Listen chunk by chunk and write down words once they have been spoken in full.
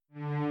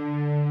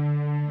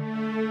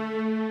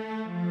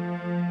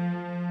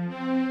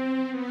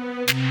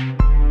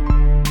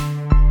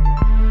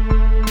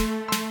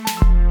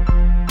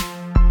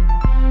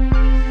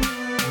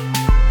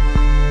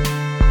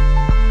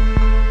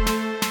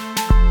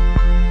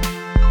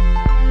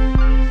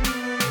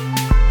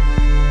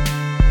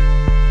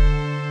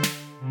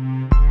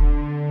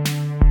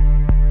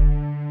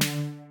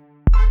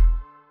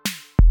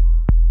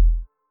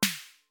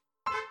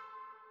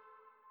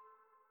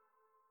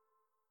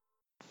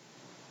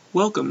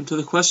Welcome to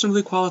the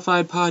Questionably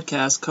Qualified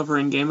podcast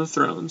covering Game of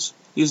Thrones.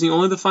 Using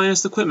only the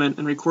finest equipment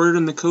and recorded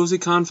in the cozy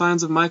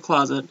confines of my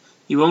closet,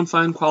 you won't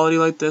find quality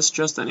like this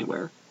just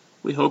anywhere.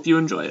 We hope you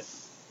enjoy it.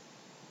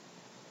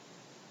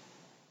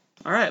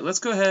 Alright, let's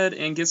go ahead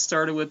and get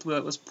started with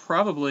what was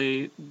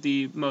probably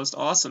the most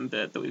awesome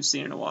bit that we've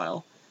seen in a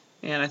while.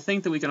 And I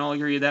think that we can all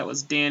agree that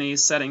was Dany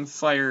setting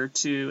fire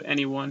to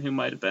anyone who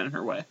might have been in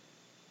her way.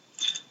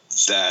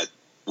 That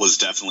was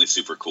definitely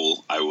super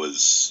cool. I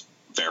was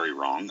very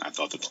wrong. I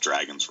thought that the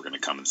dragons were going to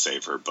come and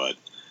save her, but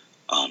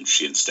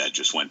she instead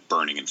just went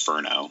burning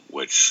inferno,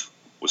 which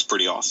was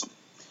pretty awesome.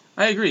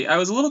 I agree. I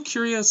was a little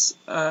curious,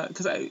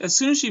 because as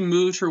soon as she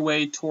moved her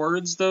way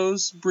towards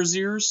those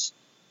braziers,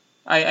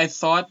 I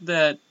thought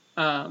that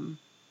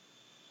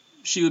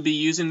she would be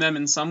using them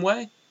in some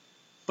way,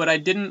 but I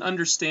didn't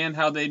understand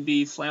how they'd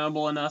be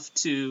flammable enough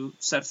to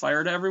set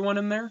fire to everyone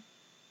in there.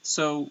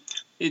 So,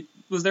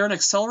 was there an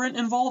accelerant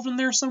involved in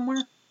there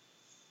somewhere?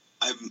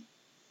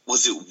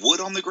 Was it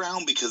wood on the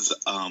ground? Because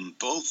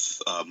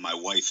both my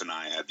wife and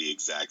I had the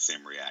exact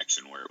same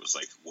reaction where it was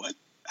like, what?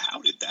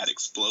 How did that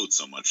explode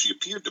so much? She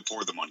appeared to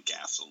pour them on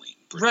gasoline.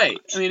 Right.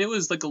 Much. I mean, it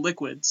was like a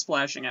liquid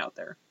splashing out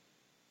there.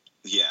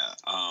 Yeah,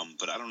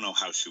 but I don't know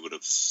how she would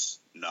have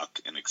snuck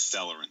an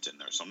accelerant in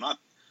there. So I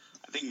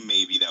think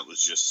maybe that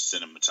was just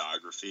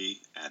cinematography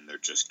and they're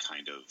just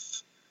kind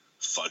of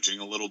fudging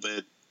a little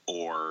bit.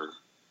 Or,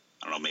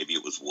 I don't know, maybe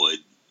it was wood.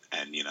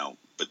 And,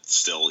 but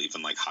still,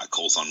 even like hot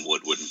coals on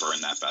wood wouldn't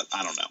burn that fast.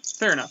 I don't know.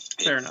 Fair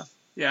enough.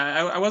 Yeah,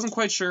 I wasn't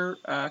quite sure.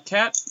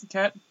 Kat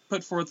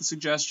put forth the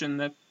suggestion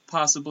that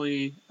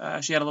possibly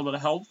she had a little bit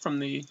of help from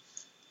the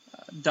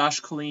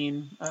Dosh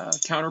Khaleen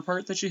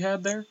counterpart that she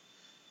had there.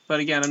 But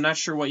again, I'm not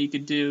sure what you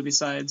could do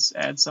besides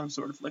add some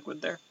sort of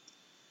liquid there.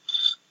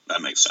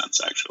 That makes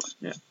sense, actually.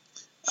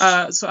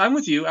 Yeah. So I'm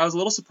with you. I was a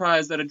little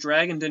surprised that a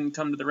dragon didn't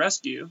come to the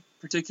rescue,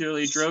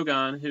 particularly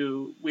Drogon,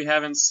 who we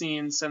haven't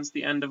seen since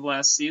the end of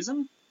last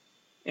season.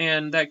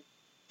 And that,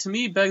 to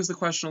me, begs the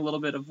question a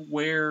little bit of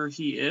where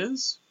he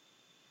is.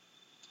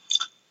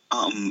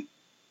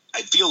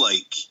 I feel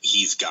like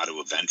he's got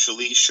to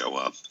eventually show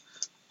up.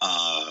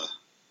 I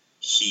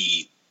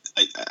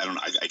don't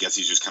know, I guess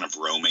he's just kind of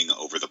roaming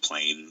over the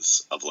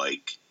plains of the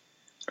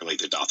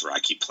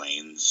Dothraki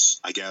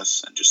plains, I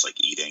guess, and just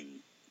eating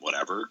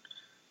whatever.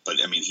 But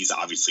I mean, he's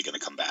obviously going to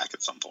come back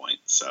at some point,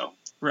 so.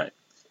 Right.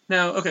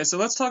 Now, okay, so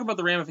let's talk about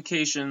the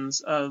ramifications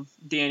of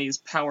Dany's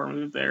power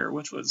move there,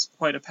 which was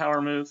quite a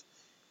power move.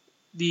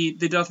 The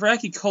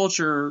Dothraki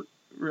culture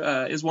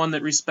is one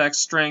that respects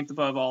strength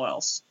above all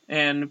else.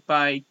 And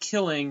by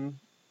killing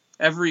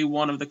every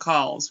one of the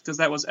Khals, because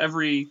that was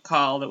every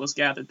Khal that was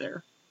gathered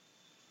there,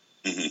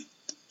 mm-hmm.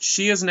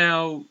 she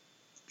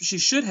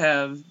should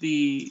have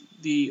the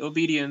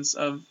obedience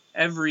of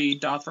every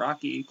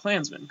Dothraki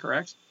clansman,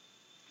 correct?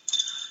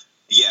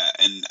 Yeah,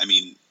 and I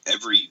mean,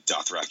 every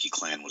Dothraki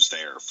clan was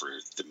there for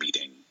the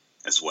meeting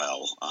as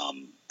well,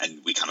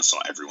 and we kind of saw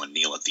everyone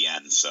kneel at the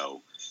end,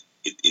 so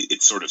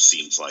it sort of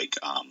seems like,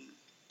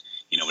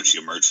 when she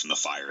emerged from the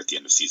fire at the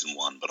end of season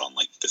 1, but on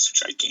this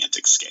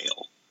gigantic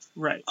scale.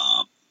 Right.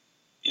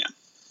 Yeah.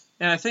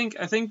 And I think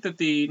that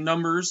the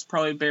numbers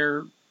probably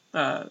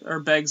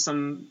beg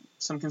some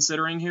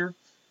considering here.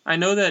 I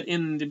know that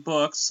in the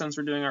books, since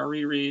we're doing our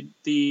reread,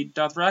 the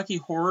Dothraki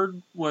horde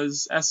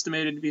was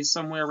estimated to be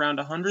somewhere around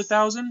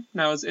 100,000.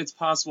 Now, it's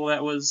possible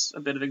that was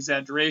a bit of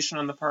exaggeration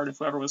on the part of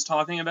whoever was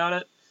talking about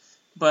it,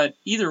 but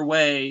either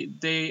way,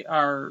 they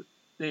are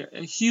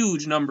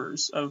huge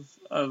numbers of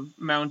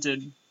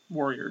mounted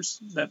warriors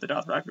that the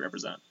Dothraki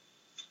represent.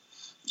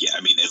 Yeah,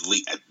 I mean,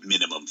 at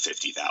minimum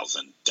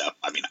 50,000.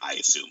 I mean, I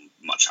assume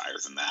much higher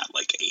than that,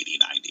 80,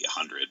 90,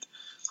 100.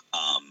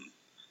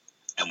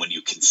 And when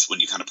you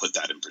kind of put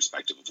that in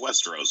perspective of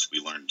Westeros, we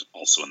learned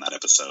also in that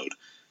episode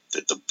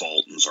that the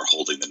Boltons are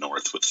holding the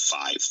North with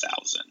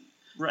 5,000.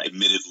 Right.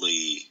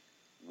 Admittedly,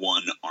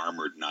 one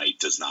armored knight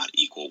does not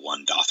equal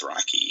one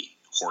Dothraki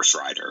horse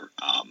rider.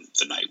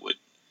 The knight would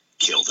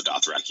kill the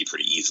Dothraki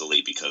pretty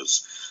easily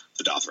because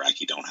the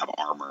Dothraki don't have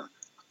armor.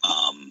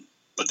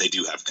 But they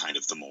do have kind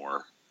of the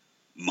more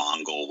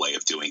Mongol way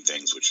of doing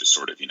things, which is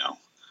sort of,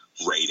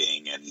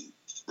 raiding and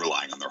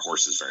relying on their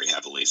horses very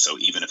heavily. So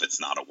even if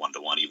it's not a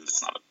 1-to-1, even if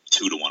it's not a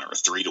 2-to-1 or a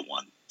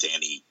 3-to-1,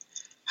 Dany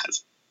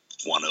has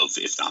one of,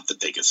 if not the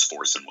biggest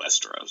force in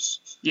Westeros.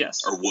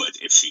 Yes. Or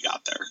would if she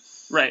got there.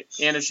 Right,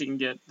 and if she can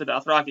get the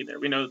Dothraki there.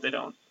 We know that they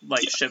don't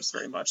like ships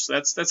very much, so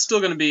that's still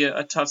going to be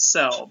a tough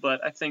sell,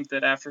 but I think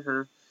that after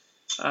her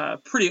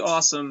pretty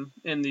awesome,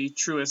 in the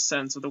truest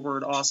sense of the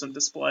word awesome,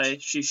 display,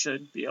 she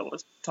should be able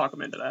to talk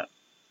them into that.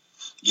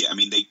 Yeah, I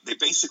mean, they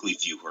basically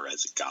view her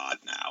as a god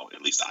now,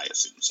 at least I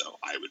assume so.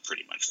 I would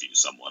pretty much view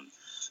someone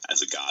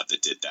as a god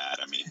that did that.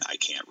 I mean, I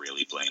can't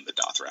really blame the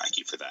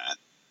Dothraki for that.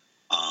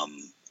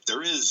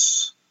 There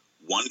is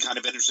one kind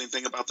of interesting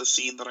thing about the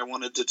scene that I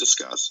wanted to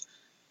discuss,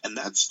 and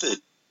that's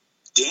that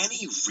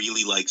Dany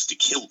really likes to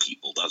kill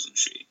people, doesn't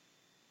she?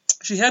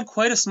 She had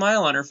quite a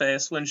smile on her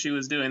face when she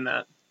was doing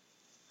that.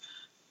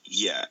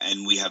 Yeah,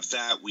 and we have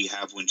that. We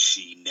have when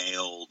she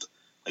nailed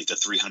like the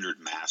 300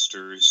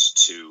 masters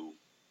to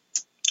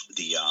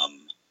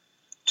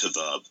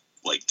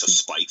to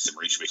spikes, and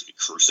Marine, she basically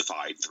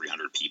crucified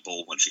 300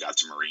 people when she got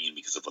to Marine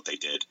because of what they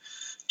did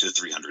to the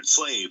 300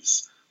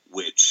 slaves,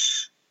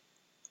 which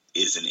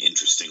is an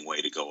interesting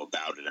way to go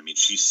about it. I mean,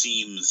 she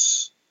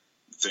seems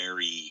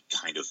very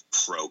kind of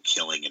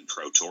pro-killing and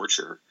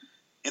pro-torture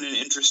in an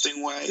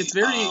interesting way. It's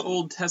very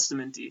Old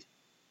Testament-y.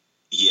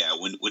 Yeah,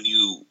 when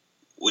you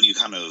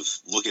kind of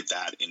look at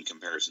that in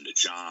comparison to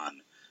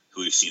Jon,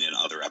 who we've seen in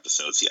other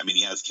episodes, he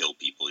has killed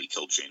people. He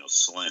killed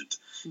Janos Slynt.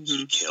 Mm-hmm.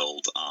 He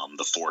killed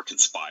the 4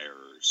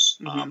 conspirators,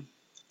 or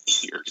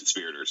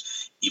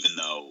conspirators, even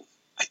though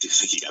I do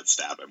think he got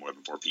stabbed by more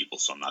than 4 people,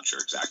 so I'm not sure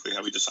exactly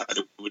how he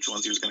decided which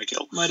ones he was going to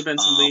kill. Might have been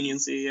some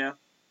leniency, yeah.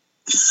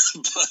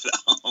 But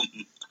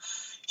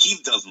he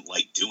doesn't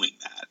like doing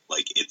that.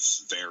 Like, it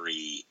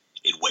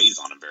weighs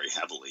on him very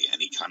heavily,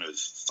 and he kind of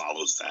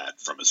follows that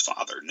from his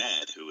father,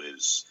 Ned, who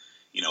is,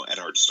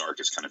 Eddard Stark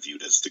is kind of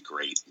viewed as the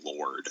great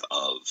lord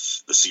of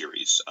the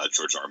series.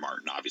 George R. R.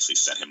 Martin obviously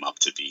set him up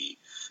to be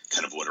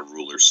kind of what a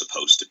ruler's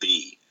supposed to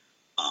be.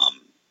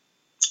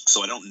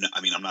 So I don't know.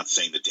 I mean, I'm not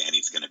saying that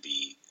Dany's going to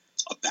be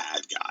a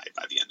bad guy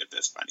by the end of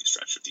this by any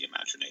stretch of the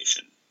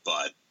imagination,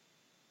 but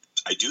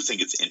I do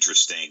think it's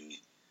interesting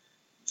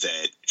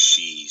that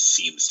she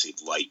seems to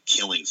like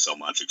killing so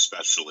much,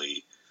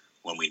 especially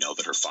when we know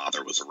that her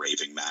father was a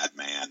raving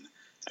madman,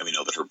 and we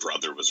know that her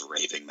brother was a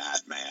raving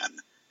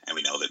madman, and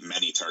we know that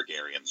many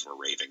Targaryens were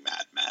raving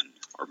madmen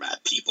or mad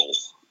people.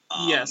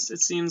 Yes, it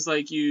seems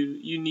like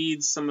you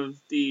need some of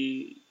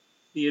the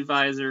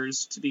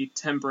advisors to be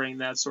tempering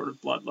that sort of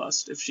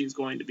bloodlust if she's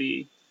going to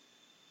be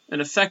an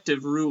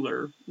effective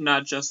ruler,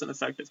 not just an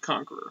effective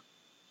conqueror.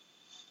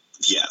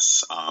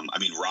 Yes.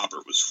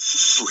 Robert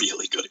was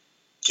really good at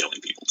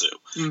killing people, too.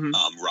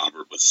 Mm-hmm.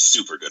 Robert was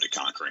super good at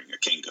conquering a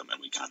kingdom,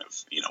 and we kind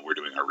of, we're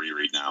doing our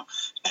reread now,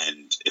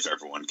 and if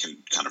everyone can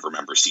kind of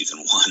remember season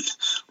 1,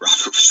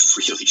 Robert was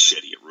really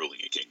shitty at ruling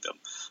a kingdom.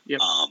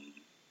 Yep.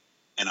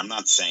 And I'm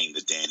not saying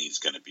that Dany's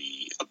going to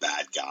be a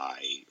bad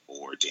guy,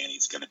 or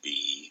Dany's going to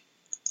be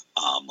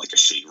like a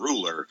shitty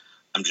ruler.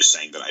 I'm just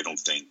saying that I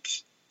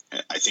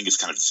think it's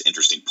kind of this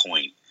interesting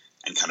point,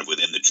 and kind of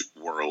within the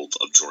world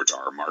of George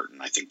R. R. Martin,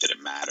 I think that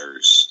it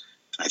matters.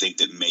 And I think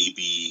that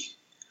maybe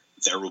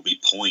there will be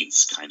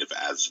points kind of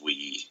as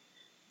we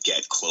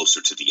get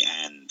closer to the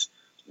end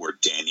where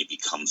Dany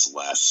becomes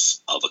less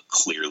of a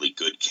clearly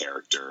good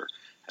character.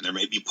 And there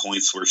may be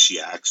points where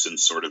she acts in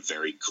sort of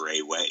very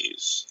gray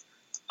ways.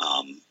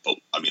 But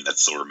that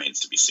still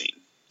remains to be seen.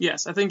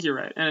 Yes, I think you're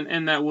right.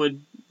 And that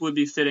would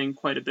be fitting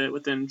quite a bit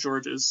within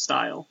George's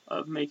style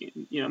of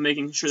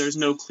making sure there's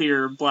no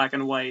clear black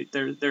and white.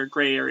 There are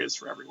gray areas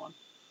for everyone.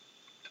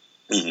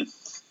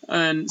 Mm-hmm.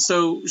 And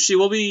so she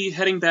will be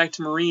heading back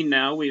to Marine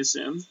now, we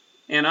assume.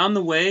 And on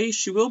the way,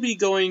 she will be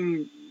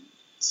going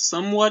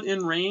somewhat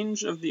in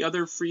range of the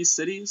other free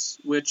cities,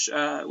 which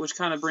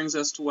kind of brings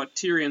us to what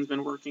Tyrion's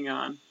been working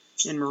on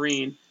in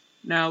Marine.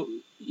 Now,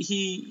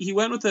 he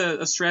went with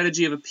a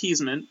strategy of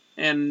appeasement,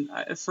 and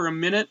for a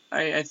minute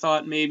I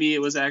thought maybe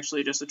it was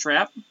actually just a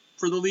trap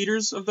for the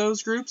leaders of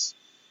those groups,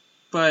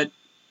 but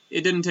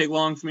it didn't take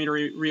long for me to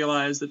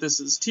realize that this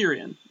is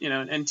Tyrion,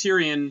 and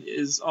Tyrion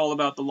is all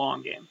about the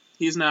long game.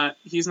 He's not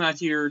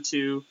here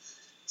to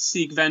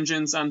seek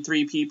vengeance on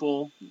 3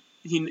 people.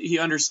 He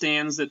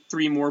understands that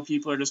 3 more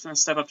people are just going to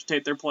step up to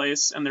take their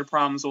place, and their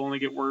problems will only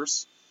get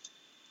worse.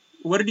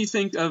 What did you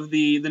think of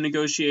the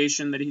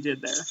negotiation that he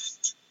did there?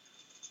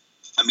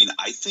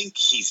 I think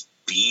he's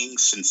being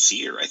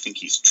sincere. I think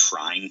he's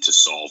trying to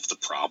solve the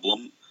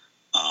problem.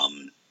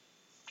 I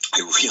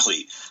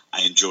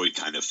enjoyed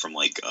kind of from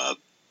like a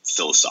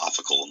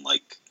philosophical and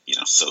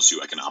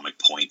socioeconomic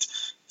point,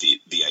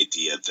 the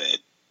idea that,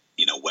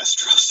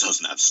 Westeros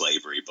doesn't have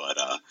slavery, but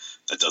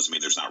that doesn't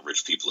mean there's not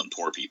rich people and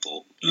poor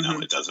people.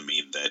 It doesn't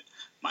mean that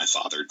my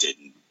father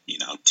didn't,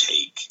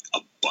 take a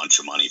bunch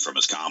of money from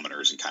his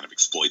commoners and kind of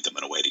exploit them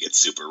in a way to get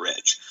super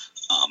rich.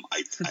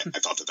 I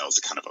thought that was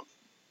a kind of a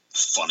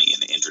funny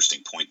and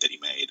interesting point that he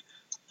made.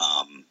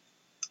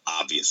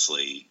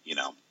 Obviously,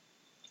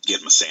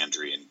 get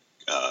Missandei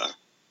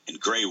and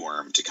Grey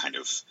Worm to kind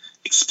of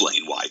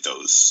explain why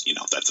those,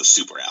 that's a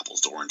super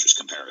apples to oranges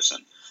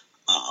comparison.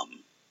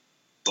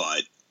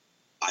 But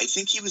I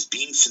think he was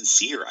being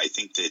sincere. I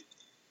think that,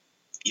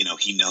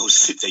 he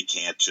knows that they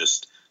can't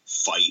just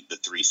fight the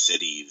 3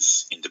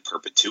 cities into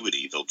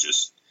perpetuity. They'll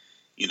just,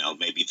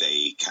 maybe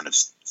they kind of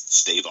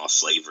stave off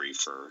slavery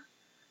for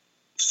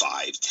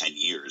 5-10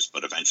 years,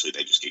 but eventually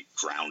they just get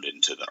ground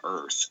into the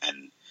earth.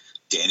 And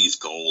Dany's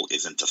goal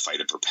isn't to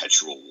fight a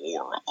perpetual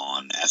war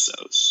on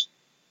Essos.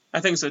 I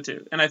think so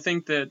too. And I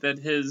think that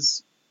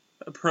his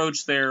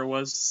approach there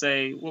was to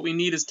say, what we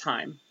need is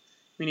time.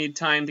 We need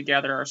time to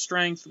gather our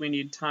strength. We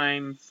need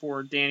time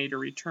for Dany to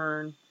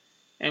return.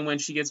 And when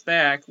she gets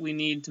back, we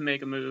need to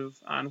make a move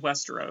on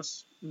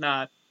Westeros,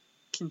 not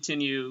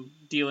continue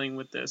dealing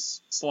with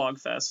this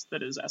slogfest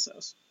that is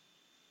Essos.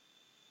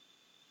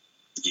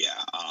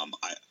 Yeah,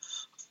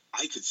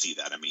 I could see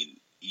that.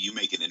 You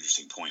make an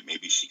interesting point.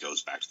 Maybe she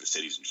goes back to the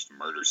cities and just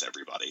murders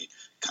everybody,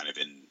 kind of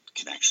in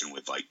connection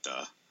with like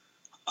the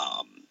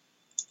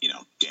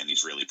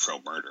Dany's really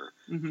pro-murder.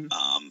 Mm-hmm.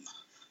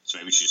 So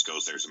maybe she just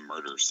goes there and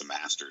murders the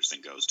Masters,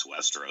 then goes to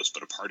Westeros.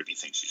 But a part of me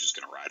thinks she's just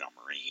going to ride on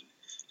Meereen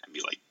and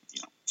be like,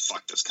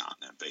 fuck this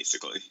continent,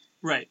 basically.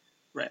 Right.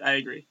 I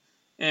agree.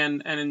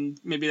 And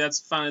maybe that's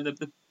finally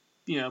the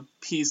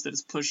piece that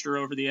has pushed her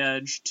over the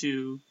edge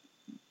to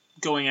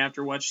going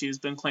after what she's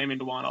been claiming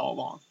to want all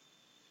along.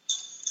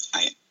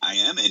 I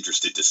am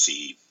interested to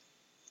see,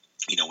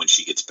 when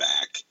she gets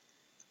back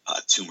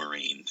to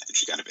Meereen and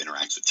she kind of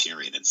interacts with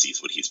Tyrion and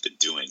sees what he's been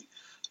doing.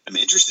 I'm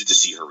interested to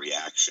see her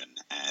reaction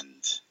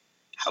and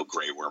how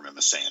Grey Worm and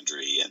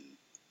Missandei and,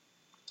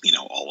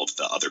 all of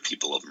the other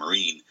people of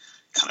Meereen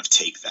kind of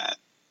take that.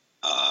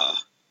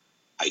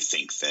 I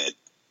think that,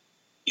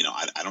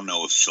 I don't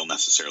know if she'll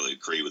necessarily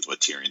agree with what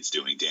Tyrion's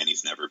doing.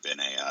 Dany's never been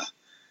a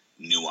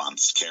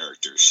nuanced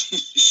character.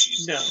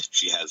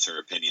 She has her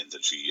opinions,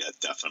 and she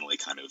definitely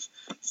kind of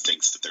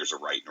thinks that there's a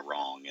right and a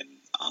wrong, and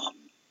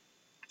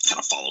kind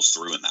of follows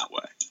through in that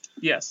way.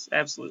 Yes,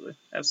 absolutely.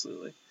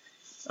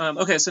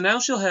 Okay, so now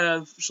she'll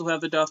have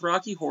the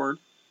Dothraki horde,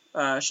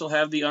 she'll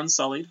have the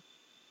Unsullied,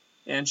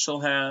 and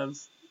she'll have,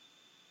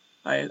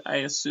 I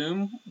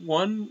assume,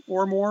 one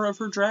or more of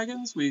her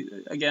dragons.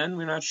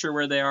 We're not sure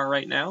where they are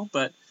right now,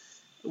 but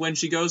when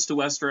she goes to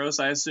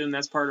Westeros, I assume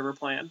that's part of her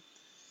plan,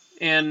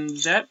 and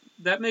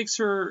that makes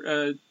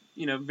her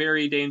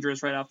very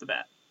dangerous right off the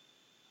bat.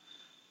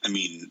 I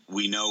mean,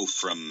 we know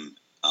from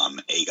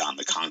Aegon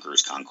the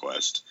Conqueror's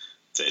conquest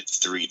that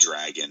 3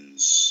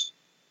 dragons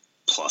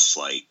plus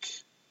like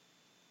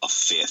a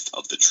fifth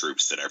of the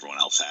troops that everyone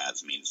else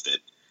has means that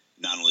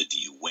not only do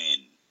you win,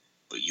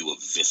 but you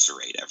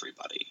eviscerate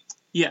everybody.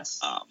 Yes.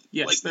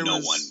 Yes. Like no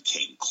one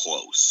came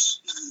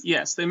close.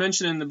 Yes, they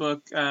mention in the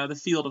book the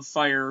Field of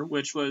Fire,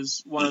 which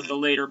was one of the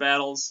later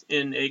battles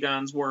in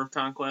Aegon's War of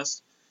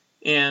Conquest,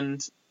 and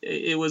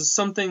it was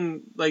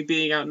something like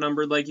being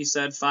outnumbered, like you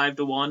said,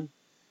 5-1.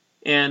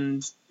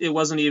 And it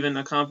wasn't even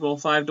a comparable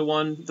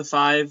 5-1. The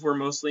 5 were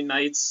mostly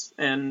knights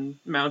and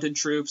mounted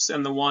troops,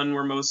 and the 1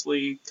 were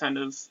mostly kind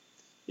of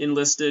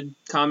enlisted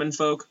common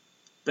folk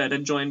that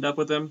had joined up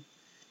with them.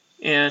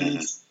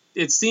 And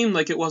it seemed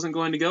like it wasn't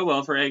going to go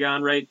well for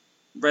Aegon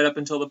right up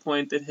until the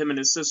point that him and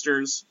his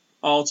sisters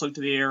all took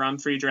to the air on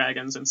 3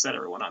 dragons and set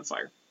everyone on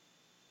fire.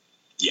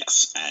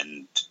 Yes,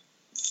 and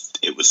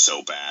it was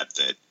so bad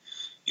that,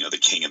 the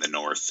King of the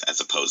North,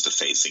 as opposed to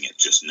facing it,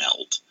 just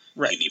knelt.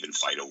 Right. Didn't even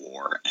fight a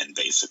war, and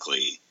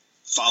basically,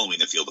 following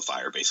the Field of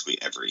Fire, basically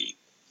every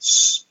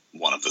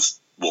one of the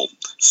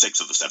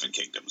 6 of the 7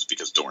 kingdoms,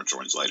 because Dorne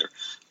joins later.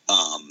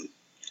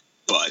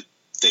 But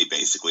they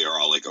basically are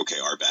all like, okay,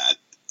 our bad.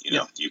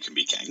 You can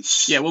be king.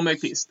 Yeah, we'll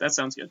make peace. That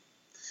sounds good.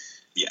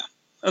 Yeah.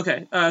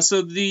 Okay,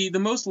 so the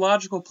most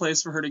logical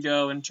place for her to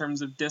go in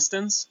terms of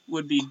distance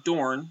would be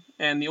Dorne,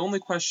 and the only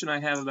question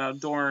I have about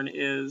Dorne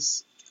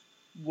is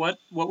what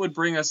would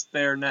bring us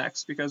there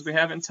next, because we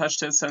haven't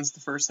touched it since the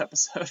first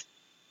episode.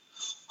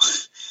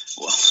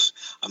 Well,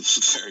 I'm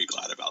very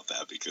glad about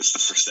that, because the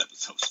first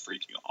episode was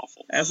freaking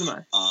awful. As am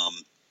I.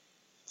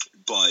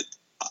 But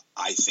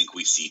I think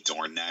we see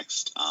Dorne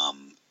next,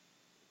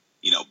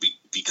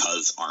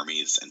 because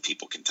armies and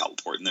people can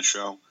teleport in the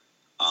show.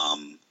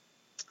 I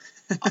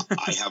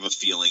have a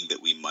feeling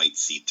that we might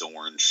see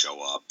Dorne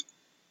show up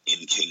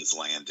in King's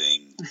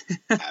Landing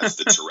as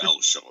the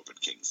Tyrells show up in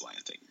King's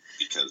Landing,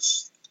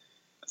 because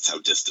that's how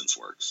distance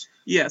works.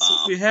 Yes,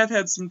 we have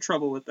had some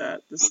trouble with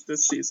that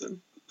this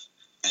season.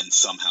 And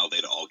somehow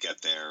they'd all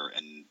get there,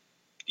 and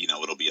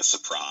it'll be a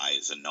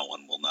surprise, and no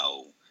one will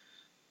know.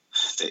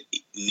 That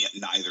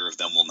neither of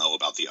them will know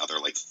about the other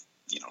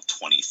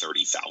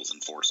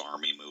 20,000-30,000 force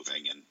army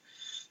moving, and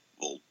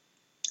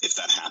if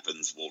that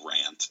happens, we'll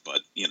rant.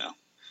 But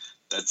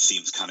that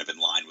seems kind of in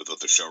line with what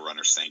the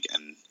showrunners think,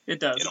 and it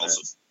does. It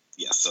also,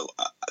 yeah. So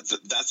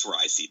that's where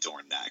I see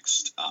Dorne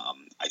next.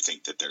 I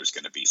think that there's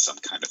going to be some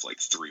kind of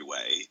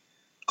 3-way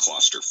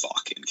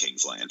clusterfuck in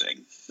King's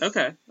Landing.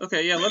 Okay.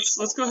 Yeah.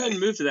 Let's go ahead and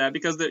move to that,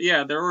 because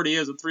there already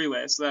is a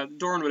 3-way, so that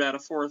Dorne would add a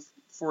fourth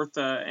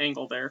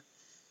angle there.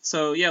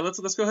 So yeah,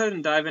 let's go ahead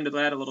and dive into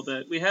that a little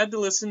bit. We had to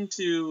listen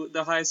to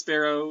the High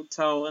Sparrow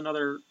tell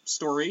another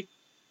story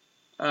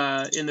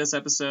in this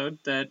episode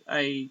that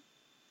I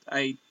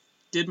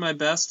did my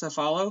best to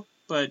follow,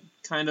 but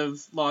kind of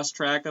lost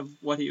track of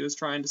what he was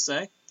trying to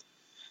say.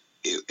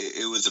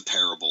 It was a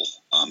parable.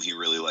 He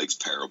really likes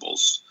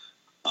parables.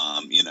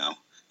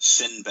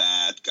 Sin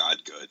bad, God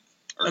good,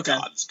 or okay.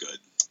 God's good.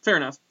 Fair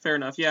enough.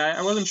 Yeah,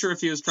 I wasn't sure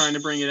if he was trying to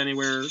bring it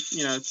anywhere,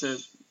 to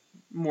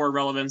more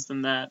relevance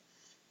than that.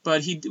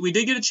 But we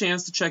did get a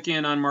chance to check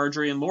in on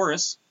Marjorie and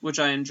Loras, which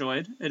I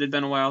enjoyed. It had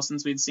been a while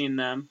since we'd seen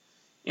them.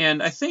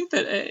 And I think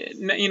that,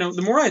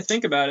 the more I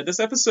think about it, this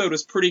episode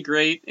was pretty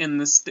great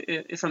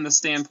from the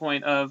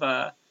standpoint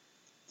of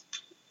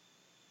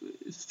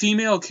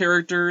female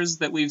characters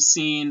that we've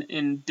seen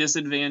in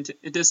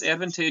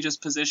disadvantageous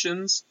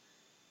positions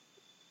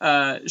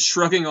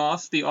shrugging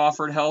off the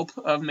offered help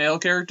of male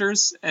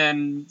characters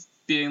and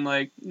being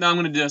like, no, I'm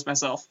going to do this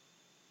myself.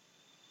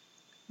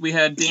 We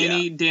had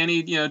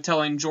Dany,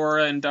 telling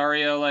Jorah and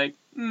Daario,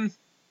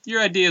 your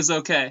idea is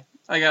okay.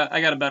 I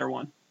got a better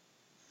one.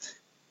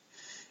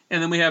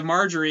 And then we have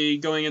Marjorie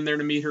going in there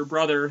to meet her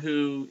brother,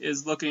 who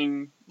is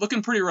looking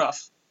pretty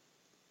rough.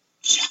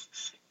 Yeah.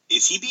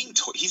 Is he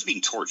he's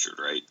being tortured,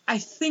 right? I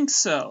think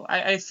so.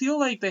 I feel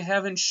like they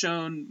haven't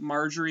shown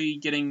Marjorie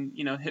getting,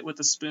 hit with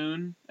a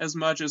spoon as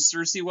much as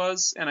Cersei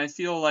was, and I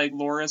feel like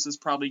Loras is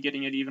probably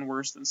getting it even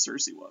worse than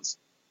Cersei was.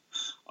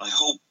 I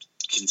hope,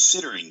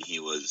 considering he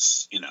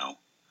was, a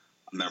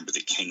member of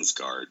the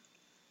Kingsguard,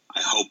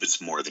 I hope it's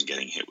more than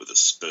getting hit with a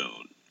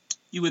spoon.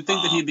 You would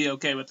think that he'd be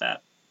okay with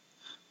that.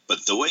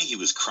 But the way he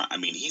was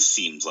crying, he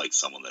seemed like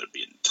someone that had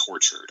been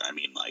tortured.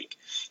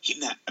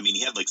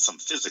 He had like some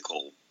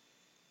physical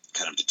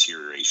kind of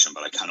deterioration,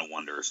 but I kind of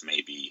wonder if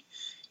maybe,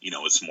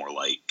 it's more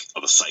like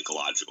of a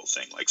psychological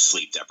thing, like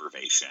sleep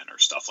deprivation or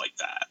stuff like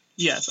that.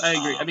 Yes, I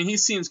agree. He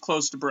seems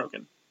close to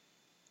broken.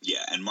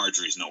 Yeah, and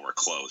Marjorie's nowhere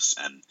close,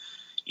 and,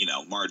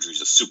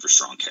 Marjorie's a super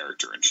strong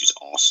character, and she's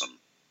awesome.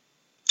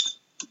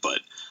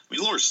 But,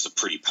 Loras is a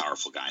pretty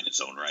powerful guy in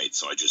his own right,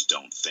 so I just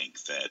don't think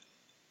that...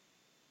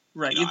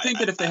 Right, you'd think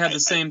that if they had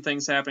the same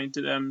things happening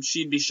to them,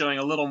 she'd be showing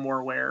a little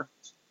more wear.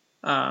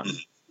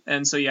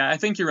 And so, yeah, I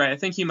think you're right. I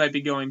think he might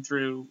be going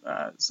through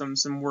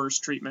some worse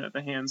treatment at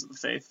the hands of the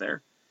Faith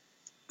there.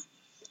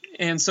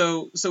 And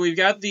so we've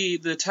got the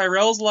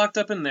Tyrells locked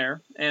up in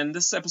there, and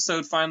this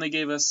episode finally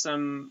gave us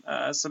some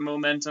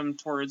momentum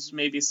towards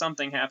maybe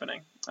something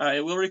happening.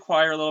 It will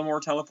require a little more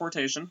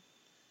teleportation,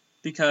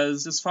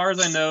 because as far as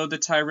I know, the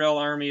Tyrell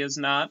army is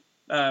not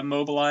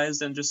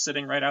mobilized and just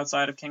sitting right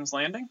outside of King's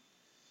Landing.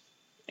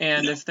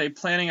 And if they're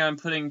planning on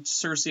putting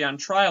Cersei on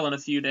trial in a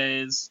few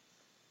days,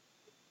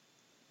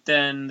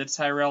 then the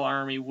Tyrell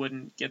army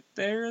wouldn't get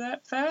there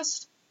that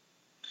fast?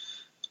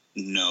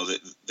 No,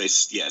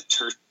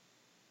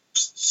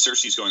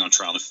 Cersei's going on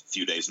trial in a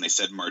few days, and they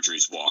said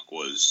Marjorie's walk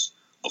was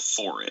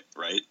before it,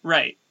 right?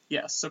 Right,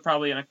 yes, so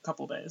probably in a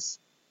couple days.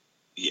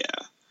 Yeah.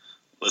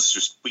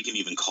 We can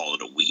even call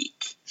it a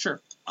week. Sure.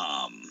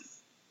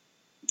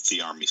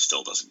 The army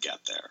still doesn't get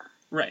there.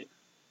 Right.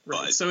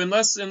 But, so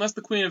unless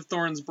the Queen of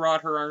Thorns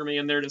brought her army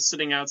and they're just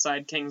sitting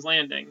outside King's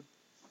Landing...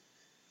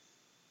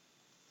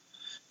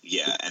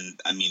 Yeah, and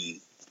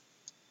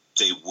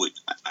they would.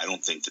 I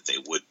don't think that they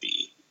would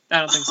be. I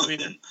don't think so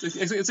either.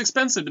 It's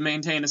expensive to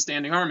maintain a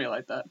standing army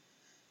like that.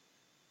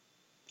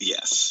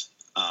 Yes,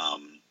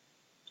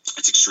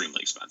 it's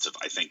extremely expensive.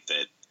 I think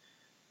that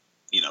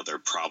they're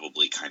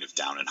probably kind of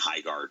down in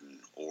Highgarden,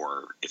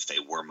 or if they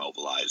were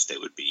mobilized, they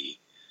would be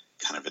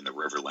kind of in the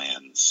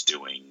Riverlands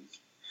doing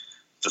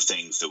the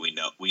things that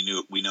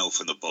we know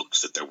from the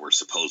books that there were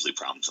supposedly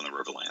problems in the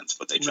Riverlands,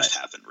 but they just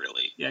haven't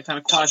really kind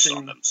of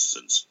quashing them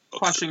since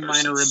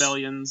minor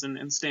rebellions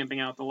and stamping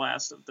out the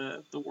last of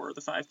the War of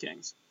the Five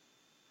Kings.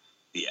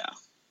 Yeah.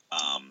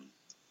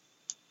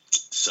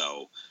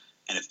 So,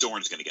 and if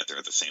Dorne's going to get there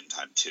at the same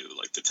time too,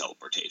 like the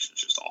teleportation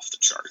is just off the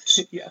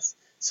charts. Yes.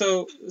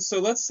 So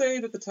let's say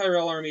that the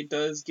Tyrell army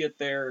does get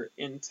there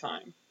in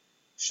time.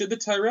 Should the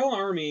Tyrell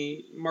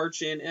army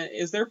march in,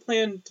 is their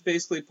plan to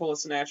basically pull a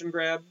snatch and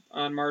grab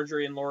on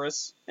Marjorie and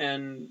Loras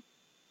and,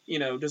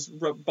 just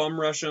bum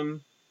rush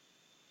them,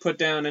 put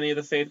down any of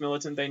the Faith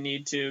militant they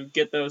need to,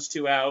 get those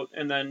two out,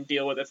 and then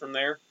deal with it from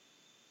there?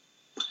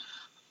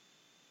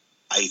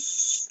 I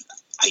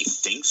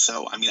think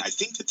so. I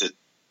think that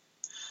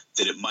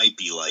it might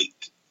be like,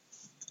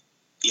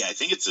 yeah, I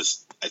think it's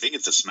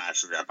a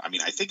smash and grab.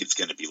 I think it's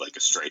going to be like a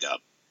straight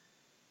up,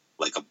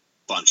 like a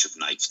bunch of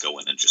knights go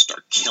in and just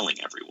start killing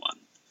everyone.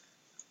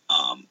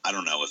 I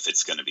don't know if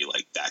it's going to be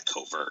like that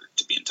covert,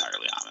 to be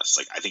entirely honest.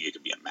 Like, I think it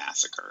could be a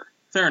massacre.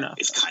 Fair enough.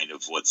 It's kind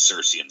of what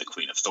Cersei and the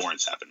Queen of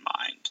Thorns have in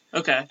mind.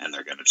 Okay. And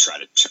they're going to try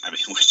to,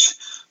 which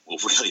will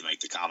really make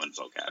the common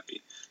folk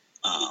happy.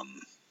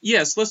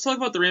 Yes, let's talk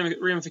about the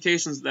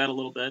ramifications of that a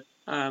little bit.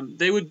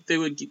 They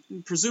would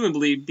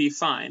presumably be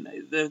fine.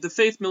 The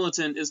Faith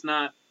militant is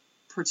not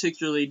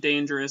particularly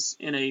dangerous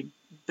in a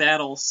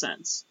battle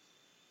sense.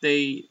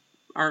 They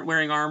aren't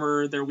wearing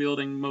armor, they're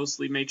wielding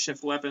mostly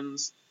makeshift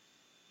weapons.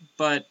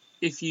 But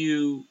if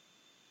you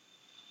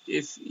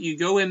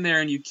go in there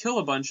and you kill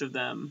a bunch of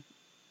them,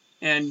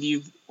 and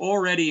you've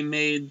already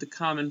made the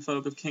common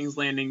folk of King's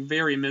Landing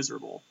very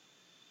miserable,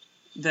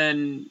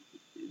 then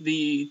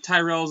the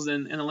Tyrells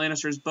and the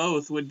Lannisters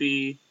both would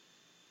be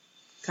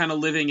kind of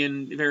living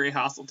in very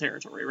hostile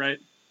territory, right?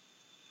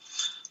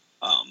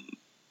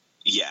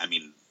 Yeah,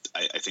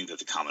 I think that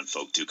the common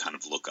folk do kind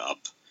of look up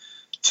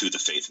to the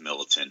Faith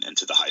militant and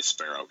to the High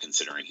Sparrow,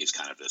 considering he's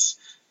kind of this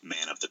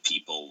man of the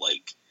people,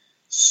 like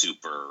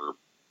super,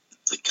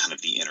 like kind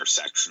of the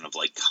intersection of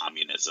like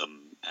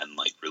communism and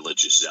like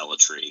religious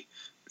zealotry,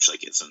 which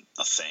like isn't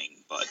a thing,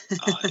 but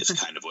is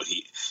kind of what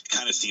he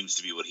kind of seems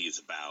to be what he's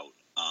about.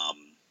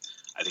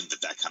 I think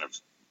that kind of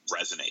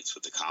resonates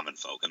with the common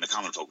folk, and the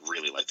common folk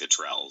really like the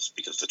Tyrells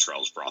because the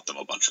Tyrells brought them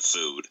a bunch of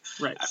food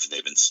after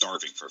they've been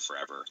starving for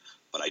forever.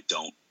 But I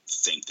don't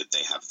think that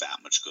they have that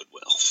much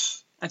goodwill.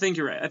 I think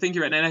you're right.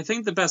 And I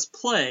think the best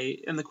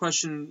play, and the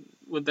question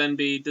would then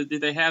be, do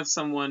they have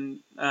someone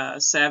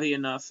savvy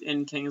enough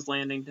in King's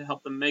Landing to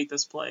help them make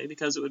this play?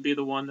 Because it would be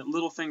the one that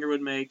Littlefinger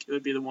would make, it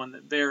would be the one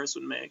that Varys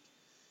would make.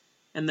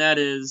 And that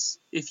is,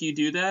 if you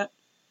do that,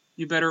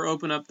 you better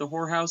open up the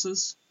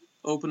whorehouses,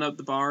 open up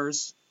the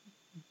bars,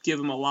 give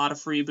them a lot of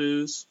free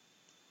booze.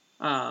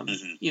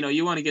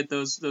 You want to get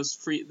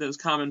those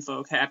common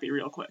folk happy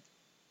real quick.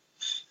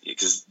 Yeah,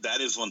 because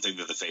that is one thing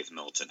that the Faith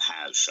Militant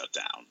has shut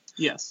down.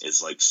 Yes.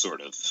 Is like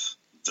sort of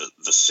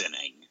the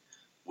sinning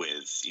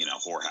with,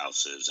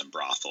 whorehouses and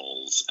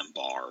brothels and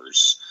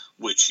bars,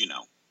 which,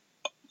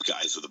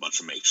 guys with a bunch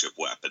of makeshift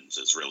weapons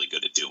is really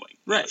good at doing.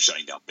 Right.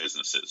 Shutting down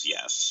businesses,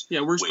 yes.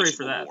 Yeah, we're great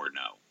for that. War,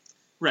 no.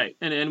 Right,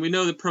 and we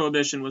know that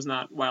Prohibition was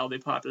not wildly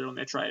popular when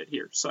they tried it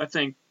here. So I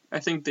think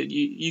that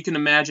you can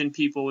imagine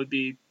people would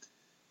be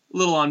a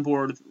little on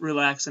board with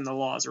relaxing the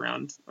laws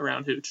around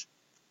hooch.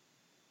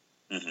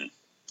 Mm-hmm.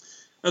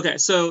 Okay,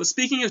 so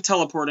speaking of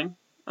teleporting,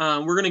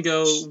 we're going to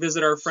go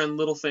visit our friend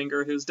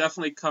Littlefinger, who's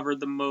definitely covered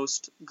the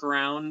most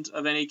ground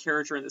of any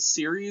character in the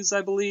series,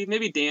 I believe.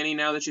 Maybe Dany,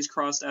 now that she's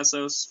crossed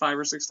Essos 5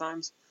 or 6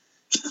 times.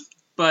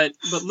 But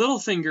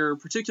Littlefinger,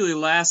 particularly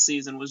last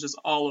season, was just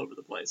all over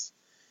the place.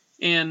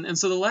 And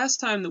so the last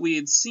time that we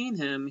had seen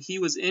him, he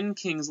was in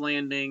King's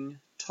Landing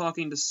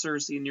talking to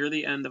Cersei near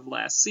the end of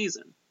last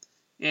season.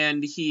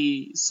 And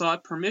he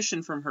sought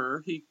permission from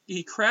her.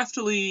 He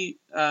craftily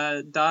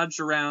dodged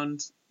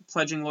around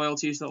pledging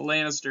loyalty to the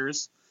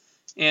Lannisters,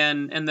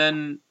 and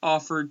then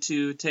offered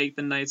to take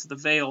the Knights of the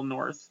Vale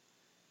north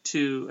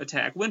to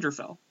attack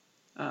Winterfell.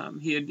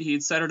 He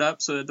had set it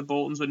up so that the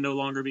Boltons would no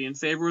longer be in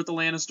favor with the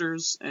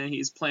Lannisters, and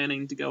he's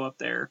planning to go up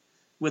there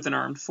with an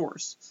armed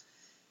force.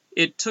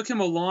 It took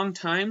him a long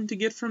time to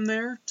get from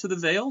there to the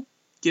Vale,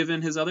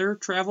 given his other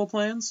travel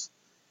plans,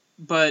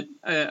 but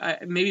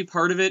maybe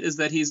part of it is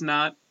that he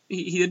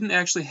didn't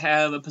actually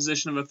have a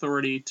position of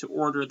authority to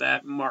order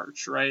that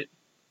march, right?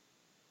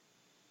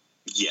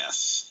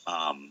 Yes.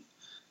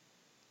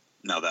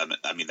 No,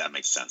 that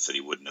makes sense that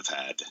he wouldn't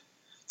have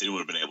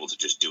been able to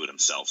just do it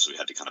himself, so he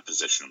had to kind of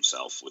position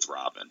himself with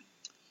Robin.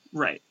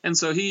 Right. And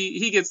so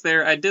he gets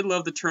there. I did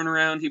love the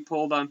turnaround he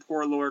pulled on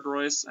poor Lord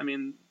Royce. I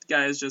mean, the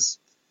guy is just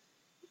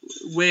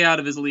way out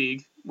of his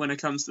league when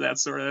it comes to that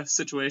sort of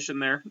situation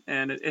there,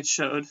 and it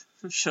showed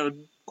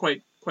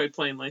quite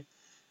plainly.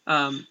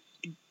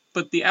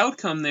 But the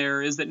outcome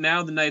there is that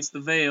now the Knights of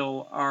the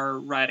Vale are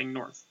riding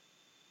north.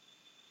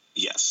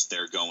 Yes,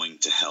 they're going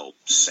to help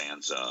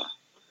Sansa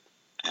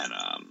and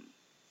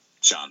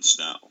Jon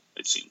Snow,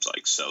 it seems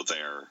like. So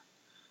they're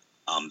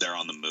on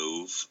the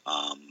move.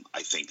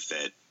 I think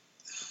that,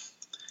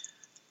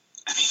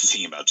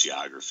 thinking about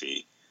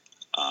geography,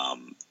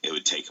 it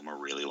would take them a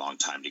really long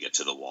time to get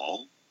to the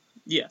wall.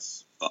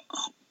 Yes.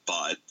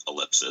 But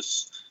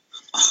ellipsis.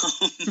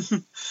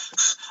 I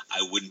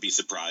wouldn't be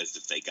surprised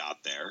if they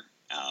got there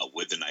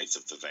with the Knights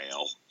of the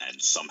Vale and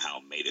somehow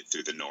made it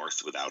through the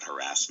north without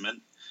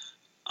harassment,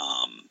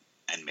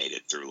 and made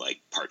it through like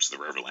parts of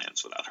the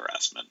Riverlands without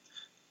harassment.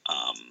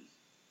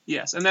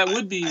 Yes, and that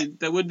would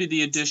be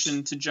the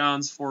addition to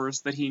Jon's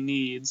force that he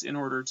needs in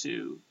order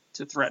to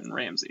threaten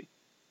Ramsay.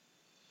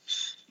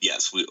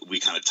 Yes, we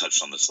kind of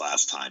touched on this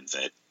last time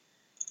that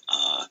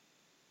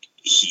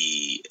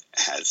he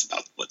has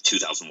about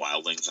 2,000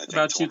 wildlings, I think.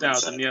 About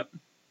 2,000, yep.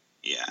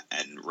 Yeah,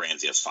 and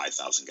Ramsay has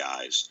 5,000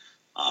 guys.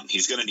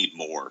 He's going to need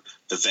more.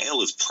 The Vale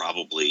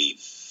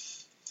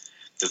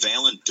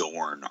and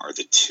Dorne are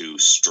the two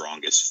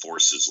strongest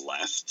forces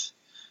left,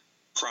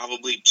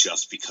 probably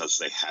just because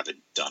they haven't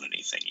done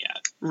anything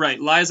yet. Right.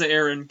 Lysa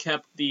Arryn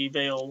kept the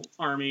Vale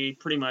army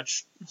pretty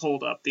much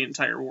holed up the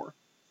entire war.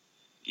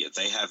 Yeah,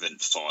 they haven't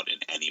fought in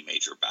any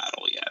major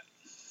battle yet.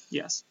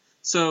 Yes.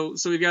 So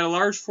we've got a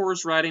large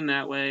force riding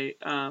that way.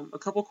 A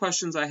couple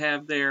questions I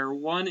have there.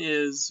 One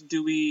is,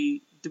 do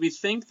we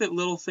think that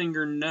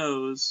Littlefinger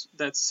knows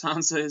that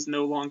Sansa is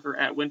no longer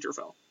at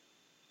Winterfell?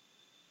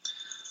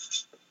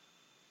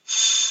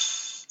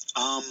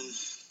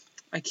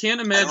 I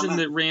can't imagine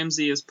that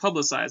Ramsay is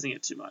publicizing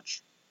it too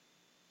much.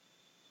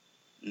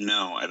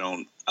 No, I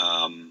don't.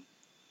 I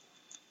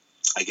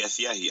guess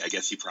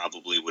he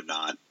probably would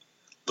not.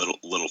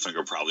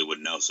 Littlefinger probably would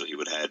know, so he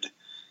would head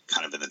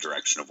kind of in the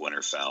direction of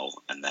Winterfell,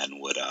 and then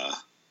would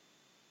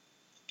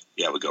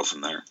go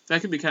from there.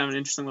 That could be kind of an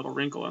interesting little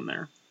wrinkle in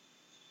there.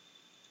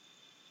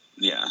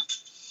 Yeah.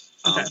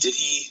 Okay. Did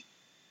he?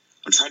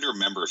 I'm trying to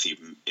remember if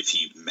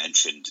he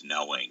mentioned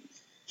knowing.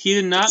 He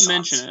did not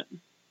mention it.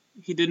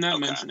 He did not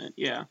mention it.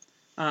 Yeah.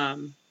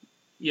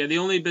 The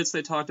only bits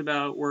they talked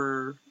about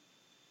were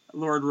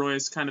Lord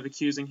Royce kind of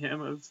accusing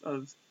him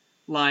of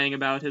lying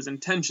about his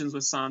intentions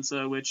with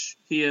Sansa, which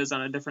he is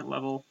on a different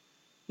level.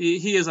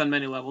 He is on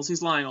many levels.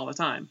 He's lying all the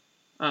time.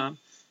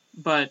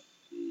 But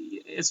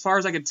as far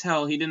as I could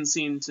tell, he didn't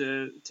seem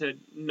to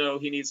know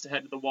he needs to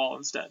head to the wall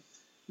instead.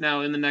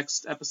 Now, in the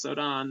next episode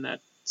on,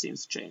 that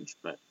seems to change,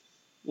 but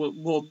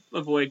we'll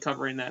avoid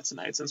covering that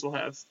tonight since we'll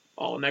have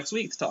all of next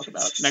week to talk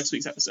about next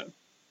week's episode.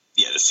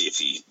 Yeah, to see if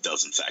he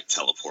does in fact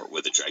teleport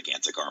with a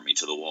gigantic army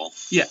to the wall.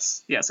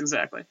 Yes,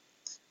 exactly.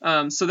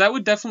 So that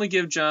would definitely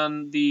give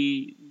Jon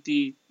the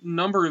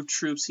number of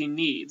troops he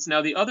needs.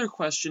 Now, the other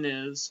question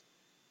is,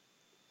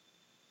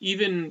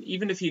 even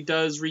if he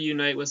does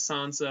reunite with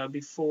Sansa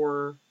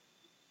before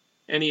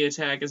any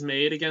attack is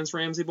made against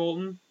Ramsay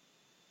Bolton,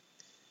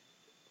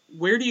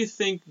 where do you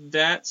think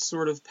that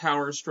sort of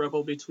power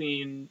struggle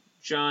between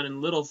Jon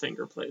and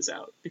Littlefinger plays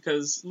out?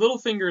 Because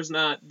Littlefinger is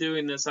not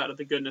doing this out of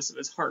the goodness of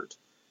his heart.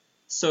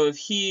 So if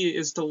he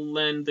is to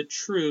lend the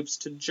troops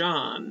to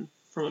Jon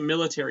from a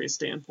military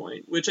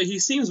standpoint, which he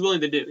seems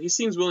willing to do, he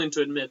seems willing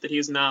to admit that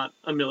he's not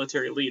a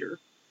military leader.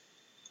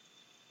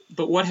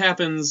 But what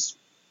happens?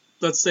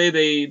 Let's say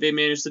they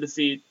manage to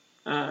defeat,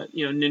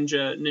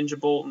 Ninja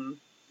Bolton.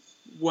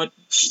 What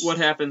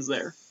happens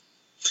there?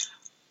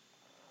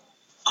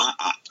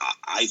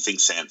 I think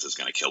Sansa's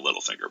going to kill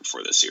Littlefinger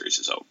before this series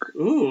is over.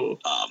 Ooh.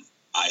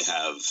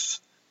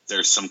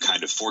 There's some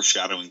kind of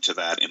foreshadowing to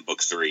that in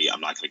book 3.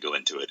 I'm not going to go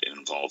into it. It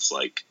involves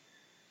like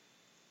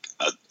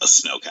a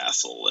snow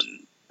castle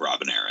and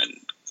Robin Arryn.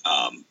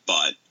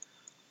 But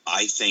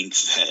I think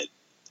that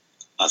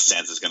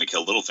Sansa's going to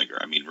kill Littlefinger.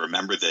 I mean,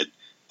 remember that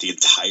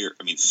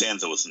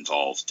Sansa was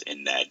involved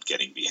in Ned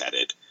getting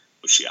beheaded,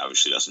 which she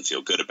obviously doesn't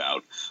feel good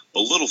about.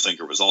 But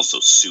Littlefinger was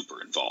also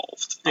super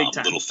involved. Big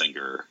time.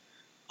 Littlefinger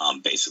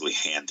basically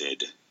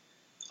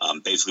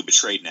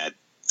betrayed Ned,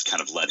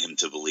 kind of led him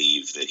to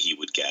believe that he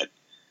would get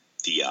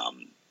the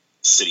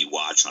City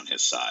Watch on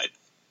his side,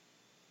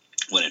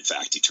 when in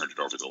fact he turned it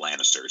over to the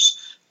Lannisters,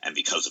 and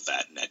because of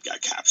that, Ned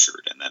got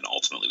captured and then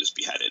ultimately was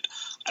beheaded.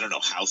 I don't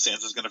know how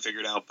Sansa's going to figure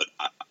it out, but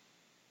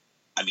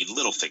I mean,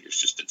 Littlefinger's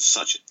just been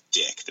such a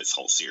dick this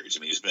whole series. I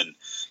mean, he's been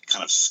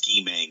kind of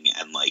scheming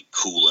and like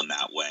cool in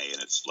that way,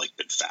 and it's like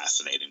been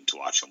fascinating to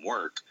watch him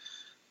work.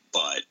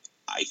 But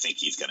I think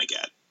he's going to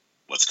get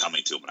what's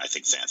coming to him, and I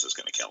think Sansa's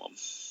going to kill him.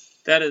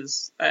 That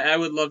is, I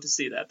would love to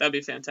see that. That'd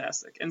be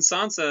fantastic. And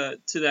Sansa,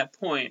 to that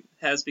point,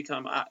 has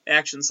become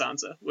action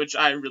Sansa, which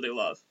I really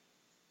love.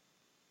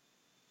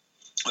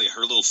 Oh yeah,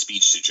 her little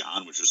speech to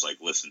Jon, which was like,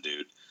 "Listen,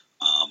 dude,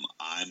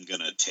 I'm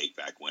gonna take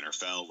back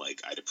Winterfell.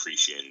 Like, I'd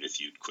appreciate it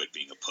if you'd quit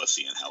being a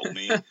pussy and help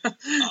me."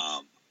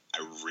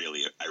 I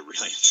really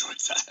enjoyed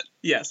that.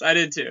 Yes, I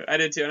did too.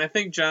 And I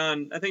think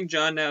Jon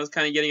now is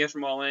kind of getting it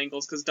from all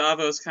angles, because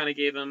Davos kind of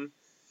gave him.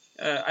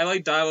 I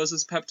liked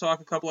Davos' pep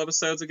talk a couple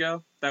episodes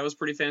ago. That was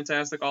pretty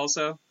fantastic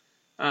also,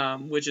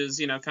 which is,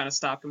 kind of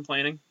stop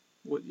complaining.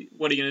 What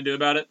are you going to do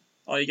about it?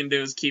 All you can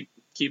do is keep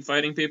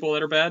fighting people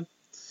that are bad.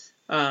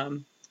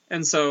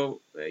 And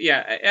so,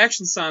 yeah,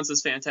 Action Sansa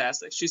is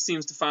fantastic. She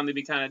seems to finally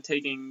be kind of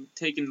taking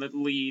the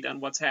lead on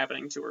what's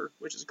happening to her,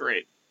 which is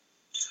great.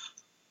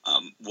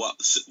 While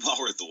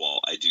we're at the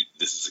wall,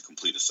 this is a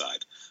complete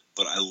aside,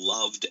 but I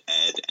loved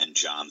Ed and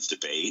Jon's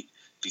debate,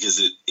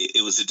 because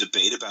it was a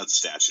debate about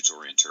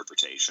statutory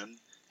interpretation.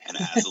 And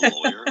as a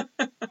lawyer,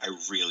 I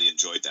really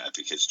enjoyed that,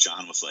 because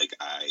Jon was like,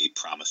 I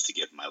promised to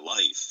give my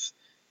life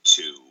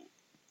to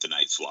the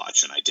Night's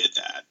Watch, and I did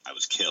that. I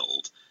was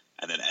killed.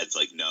 And then Ed's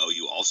like, no,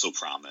 you also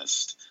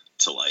promised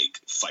to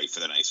like fight for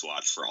the Night's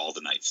Watch for all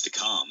the nights to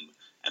come.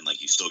 And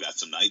like, you still got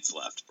some nights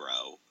left,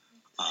 bro.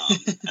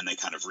 And they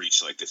kind of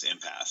reached like this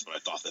impasse, but I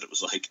thought that it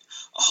was like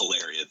a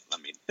hilarious. I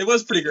mean, it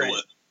was pretty great.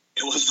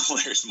 It was a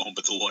hilarious moment,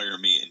 but the lawyer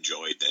and me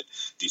enjoyed that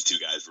these two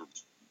guys were,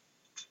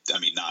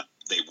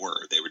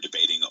 they were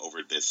debating over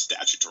this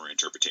statutory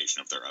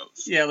interpretation of their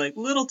oaths. Yeah, like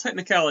little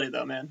technicality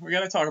though, man. We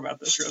got to talk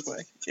about this real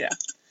quick. Yeah.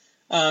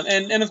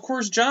 And of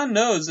course, Jon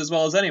knows as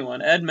well as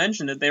anyone. Ed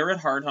mentioned it. They were at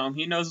Hardhome.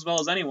 He knows as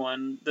well as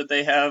anyone that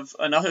they have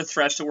another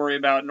threat to worry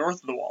about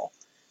north of the Wall.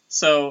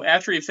 So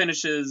after he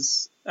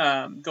finishes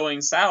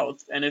going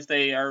south, and if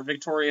they are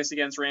victorious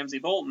against Ramsay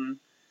Bolton,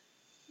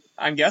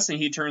 I'm guessing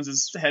he turns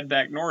his head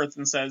back north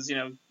and says,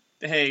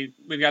 hey,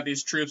 we've got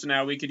these troops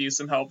now. We could use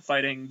some help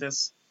fighting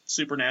this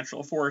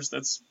supernatural force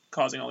that's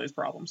causing all these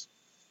problems.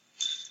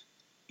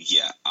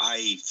 Yeah,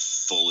 I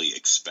fully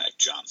expect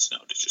Jon Snow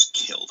to just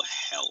kill the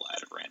hell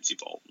out of Ramsay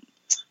Bolton.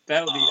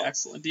 That would be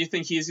excellent. Do you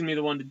think he's going to be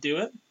the one to do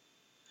it?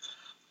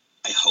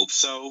 I hope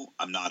so.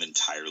 I'm not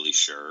entirely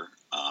sure.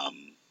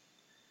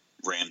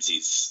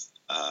 Ramsay's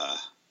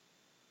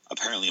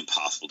apparently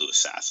impossible to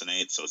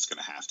assassinate, so it's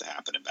going to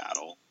happen in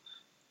battle.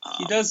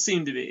 He does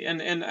seem to be.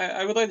 And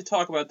I would like to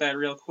talk about that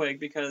real quick,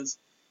 because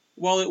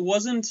while it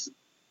wasn't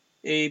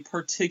a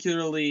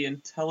particularly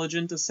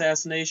intelligent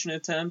assassination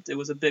attempt, it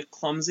was a bit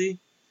clumsy.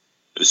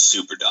 It was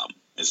super dumb,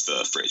 is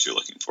the phrase you're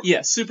looking for.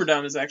 Yeah, super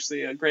dumb is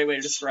actually a great way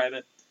to describe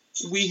it.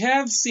 We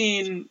have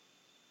seen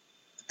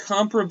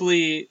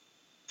comparably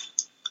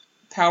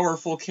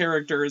powerful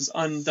characters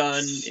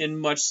undone in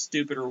much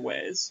stupider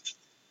ways.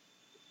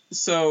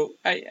 So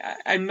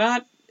I'm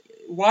not...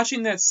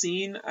 Watching that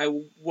scene,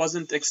 I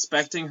wasn't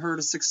expecting her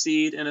to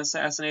succeed in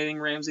assassinating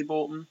Ramsay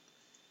Bolton,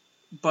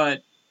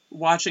 but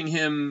watching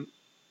him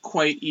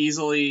quite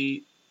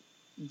easily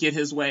get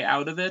his way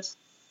out of it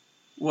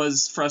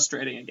was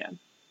frustrating again.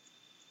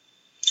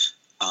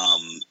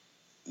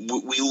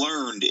 We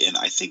learned in,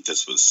 I think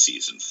this was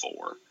season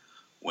 4,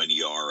 when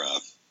Yara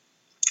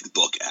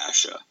book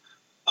Asha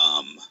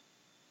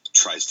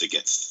tries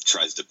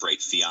to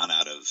break Theon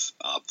out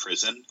of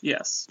prison.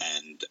 Yes.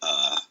 And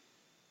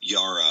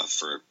Yara,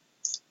 for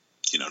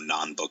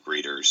non-book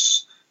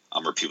readers,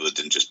 or people that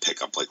didn't just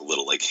pick up like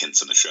little like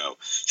hints in the show,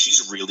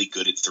 she's really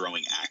good at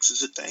throwing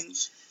axes at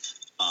things.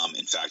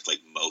 In fact, like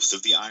most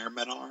of the Iron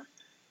Men are.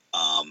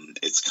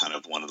 It's kind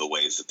of one of the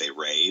ways that they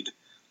raid.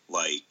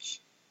 Like,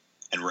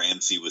 and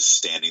Ramsay was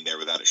standing there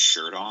without a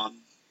shirt on,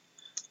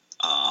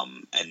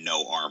 and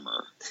no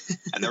armor.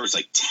 And there was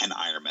like 10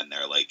 Iron Men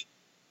there. Like,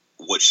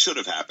 what should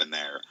have happened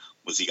there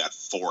was he got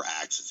 4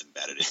 axes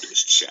embedded into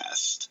his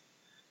chest.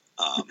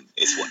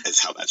 Is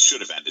how that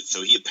should have ended.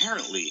 So he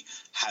apparently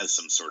has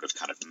some sort of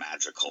kind of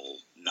magical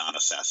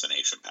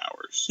non-assassination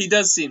powers. He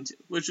does seem to,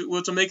 which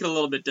will make it a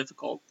little bit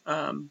difficult.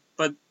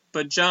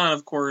 But Jon,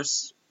 of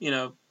course, you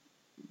know,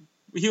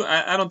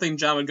 I don't think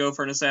Jon would go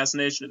for an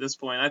assassination at this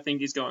point. I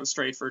think he's going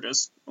straight for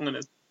just, I'm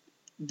going to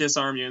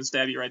disarm you and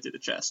stab you right through the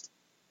chest.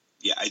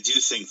 Yeah, I do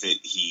think that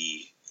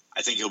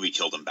I think he'll be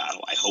killed in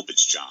battle. I hope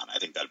it's Jon. I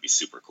think that'd be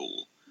super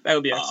cool. That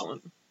would be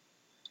excellent.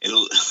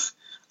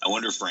 I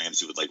wonder if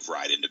Ramsay would like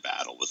ride into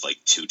battle with like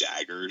 2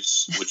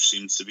 daggers, which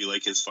seems to be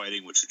like his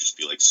fighting, which would just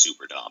be like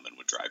super dumb and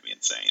would drive me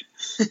insane.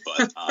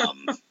 But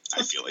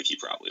I feel like he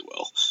probably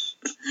will.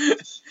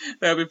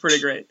 That would be pretty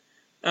great.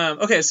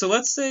 Okay, so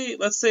let's say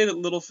that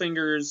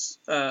Littlefinger's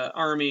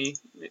army,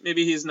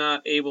 maybe he's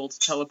not able to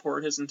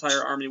teleport his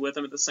entire army with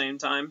him at the same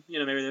time. You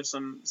know, maybe there's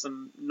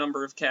some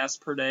number of casts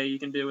per day you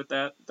can do with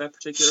that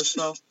particular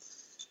spell.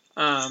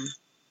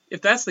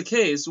 If that's the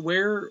case,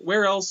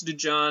 where else do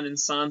Jon and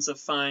Sansa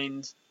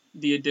find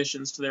the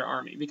additions to their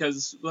army?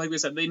 Because, like we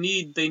said, they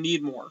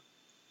need more.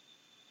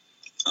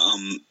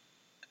 I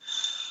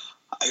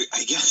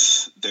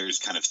guess there's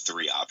kind of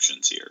 3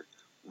 options here.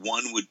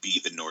 One would be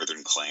the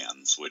northern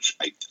clans, which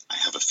I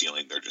have a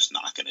feeling they're just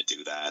not going to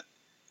do that.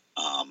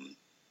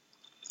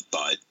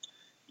 But,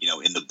 you know,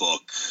 in the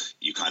book,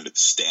 you kind of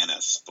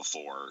Stannis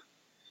before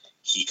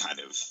he kind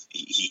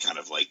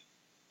of like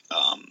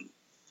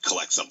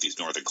collects up these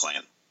northern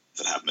clans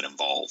that have been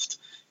involved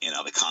in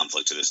the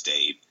conflict to this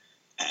date,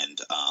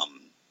 and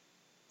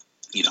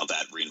you know,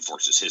 that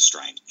reinforces his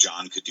strength.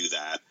 Jon could do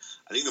that.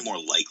 I think the more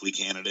likely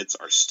candidates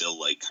are still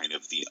like kind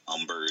of the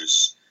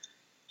Umbers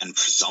and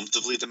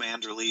presumptively the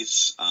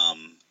Manderleys.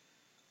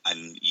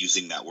 I'm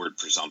using that word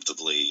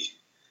presumptively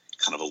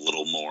kind of a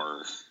little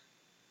more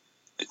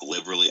like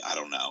liberally. I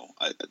don't know.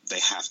 They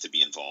have to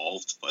be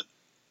involved, but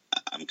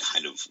I'm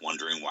kind of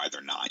wondering why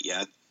they're not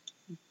yet.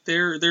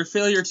 Their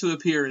failure to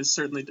appear is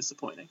certainly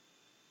disappointing.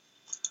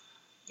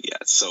 Yeah,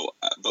 so,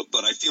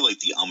 but I feel like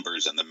the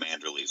Umbers and the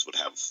Manderleys would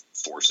have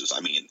forces.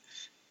 I mean,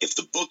 if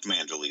the book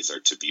Manderleys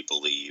are to be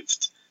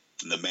believed,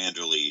 then the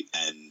Manderley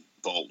and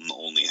Bolton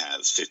only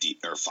has 50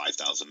 or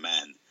 5,000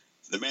 men.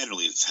 The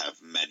Manderleys have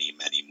many,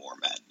 many more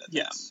men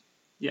than them.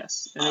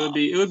 Yes, and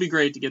it would be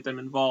great to get them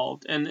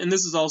involved. And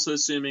this is also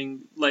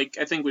assuming, like,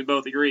 I think we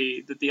both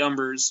agree that the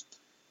Umbers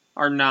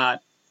are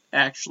not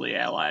actually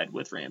allied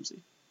with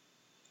Ramsay.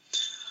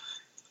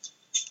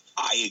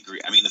 I agree.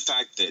 I mean, the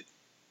fact that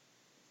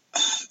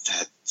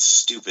that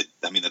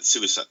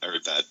suicide or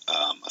that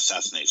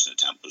assassination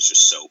attempt was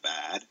just so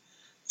bad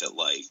that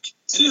like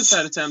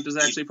suicide attempt is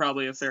actually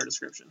probably a fair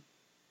description.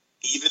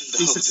 Even though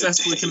he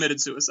successfully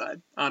committed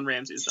suicide on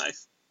Ramsay's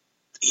knife.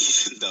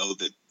 Even though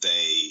that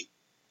they,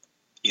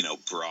 you know,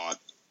 brought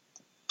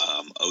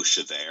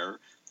Osha there,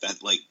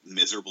 that like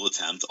miserable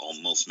attempt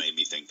almost made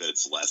me think that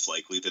it's less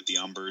likely that the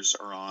Umbers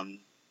are on,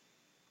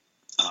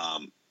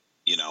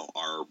 you know,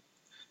 are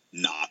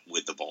not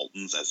with the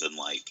Boltons, as in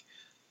like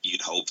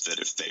you'd hope that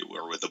if they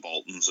were with the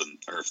Boltons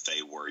or if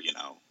they were, you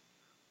know,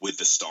 with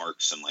the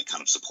Starks and like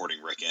kind of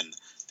supporting Rickon,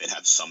 they'd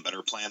have some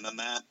better plan than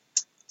that.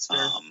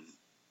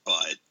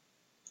 But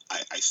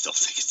I still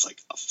think it's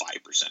like a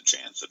 5%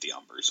 chance that the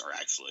Umbers are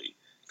actually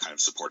kind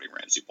of supporting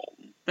Ramsay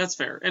Bolton. That's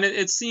fair. And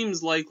it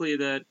seems likely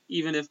that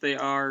even if they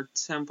are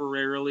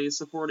temporarily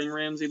supporting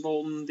Ramsay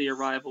Bolton, the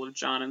arrival of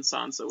Jon and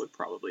Sansa would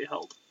probably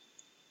help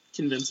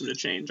convince him to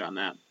change on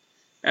that.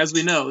 As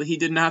we know, he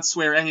did not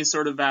swear any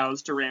sort of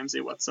vows to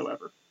Ramsay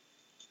whatsoever.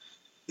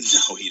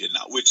 No, he did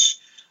not, which,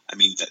 I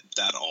mean,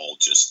 that all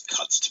just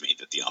cuts to me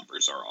that the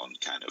Umbers are on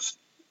kind of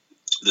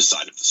the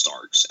side of the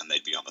Starks, and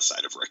they'd be on the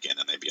side of Rickon,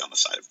 and they'd be on the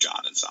side of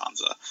Jon and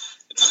Sansa.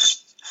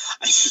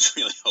 I just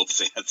really hope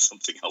they had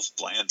something else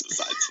planned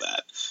besides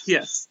that.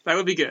 Yes, that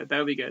would be good. That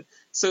would be good.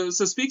 So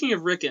speaking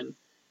of Rickon,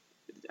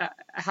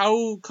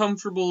 how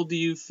comfortable do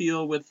you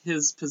feel with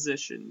his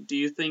position? Do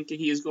you think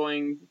he is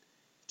going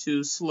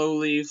to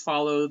slowly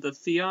follow the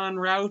Theon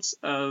route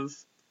of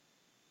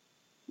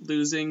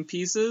losing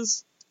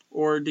pieces?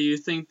 Or do you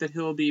think that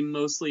he'll be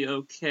mostly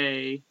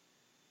okay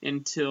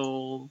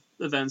until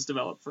events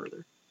develop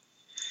further?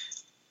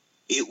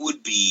 It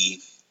would be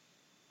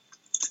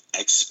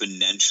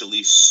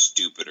exponentially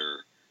stupider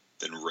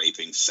than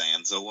raping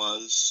Sansa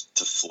was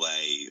to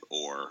flay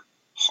or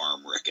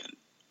harm Rickon,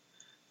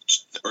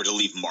 or to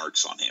leave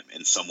marks on him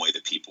in some way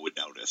that people would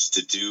notice.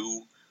 To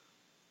do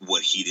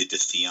what he did to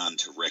Theon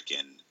to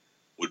Rickon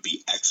would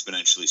be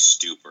exponentially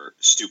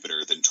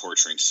stupider than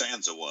torturing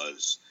Sansa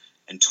was,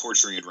 and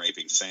torturing and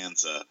raping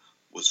Sansa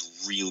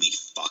was really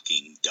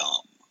fucking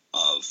dumb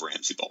of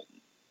Ramsay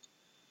Bolton.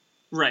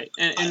 Right,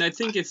 and I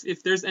think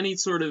if there's any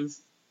sort of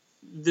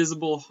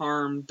visible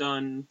harm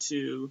done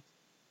to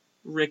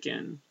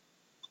Rickon,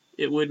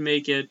 it would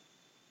make it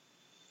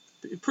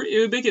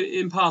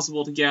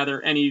impossible to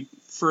gather any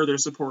further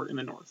support in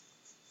the north.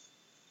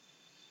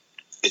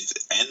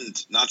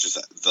 And not just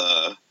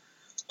that,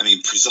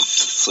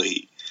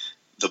 presumptively,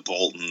 the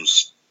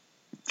Boltons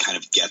kind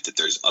of get that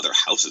there's other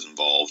houses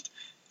involved.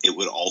 It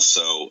would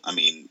also,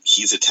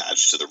 he's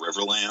attached to the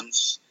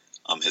Riverlands.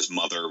 His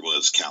mother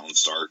was Catelyn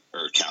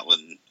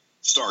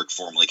Stark,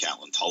 formerly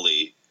Catelyn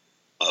Tully,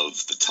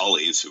 of the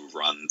Tullys who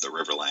run the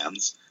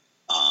Riverlands.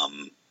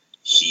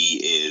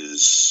 He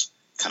is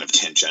kind of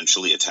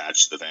tangentially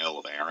attached to the Vale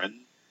of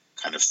Arryn,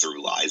 kind of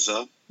through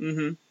Lysa,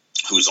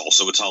 who's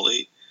also a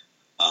Tully.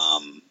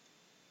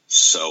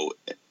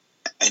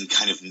 And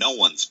kind of no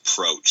one's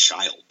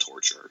pro-child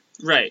torture.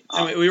 Right.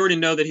 We already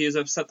know that he has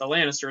upset the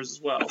Lannisters as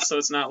well, so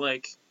it's not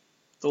like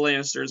the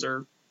Lannisters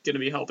are going to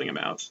be helping him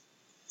out.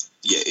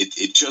 Yeah,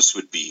 it just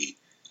would be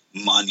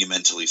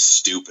monumentally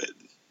stupid.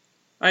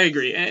 I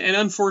agree. And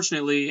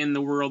unfortunately, in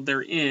the world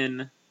they're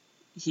in,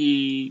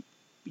 he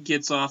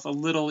gets off a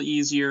little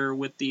easier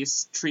with the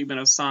treatment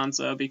of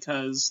Sansa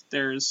because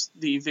there's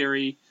the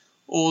very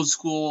old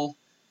school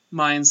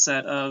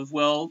mindset of,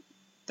 well,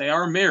 they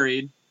are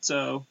married,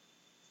 so...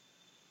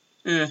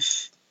 Yeah,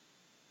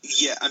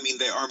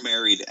 they are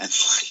married, and,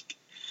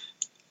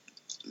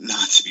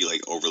 not to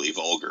be, overly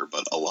vulgar,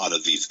 but a lot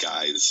of these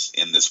guys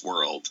in this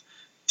world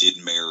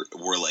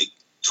were,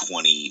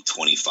 20,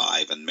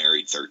 25, and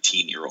married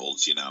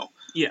 13-year-olds,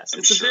 Yes,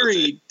 it's a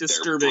very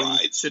disturbing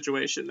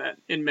situation that,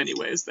 in many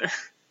ways, there.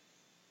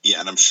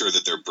 Yeah, and I'm sure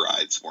that their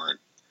brides weren't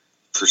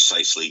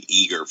precisely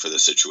eager for the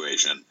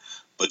situation,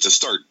 but to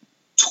start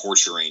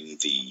torturing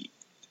the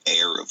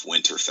heir of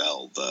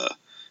Winterfell,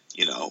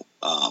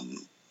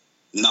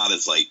 not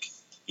as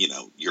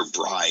your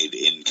bride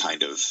in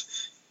kind of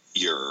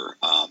your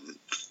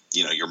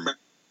your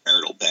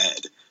marital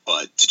bed,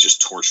 but to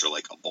just torture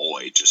a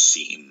boy just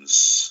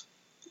seems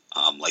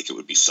like it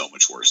would be so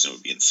much worse and it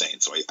would be insane.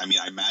 So I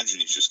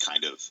imagine he's just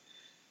kind of,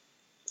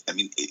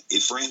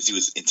 if Ramsay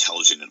was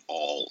intelligent at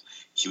all,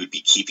 he would be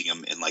keeping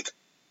him in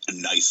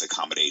nice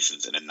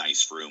accommodations in a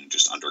nice room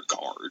just under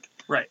guard.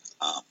 Right.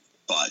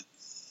 But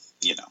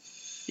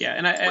Yeah,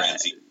 and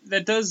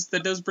that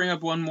does bring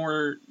up one.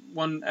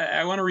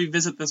 I want to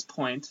revisit this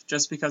point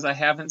just because I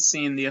haven't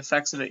seen the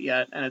effects of it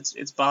yet, and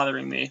it's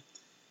bothering me.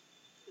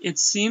 It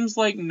seems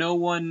like no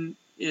one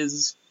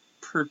is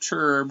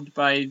perturbed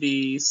by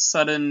the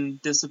sudden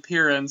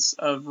disappearance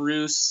of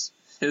Roose,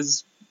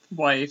 his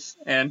wife,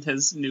 and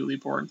his newly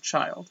born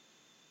child.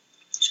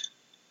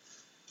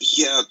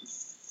 Yeah,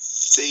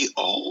 they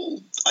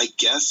all, I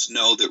guess,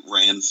 know that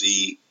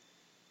Ramsay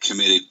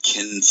committed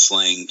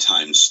kinslaying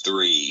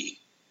 ×3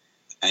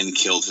 and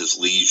killed his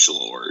liege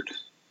lord,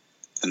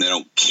 and they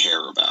don't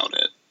care about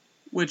it.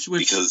 Which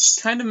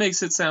kind of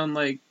makes it sound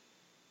like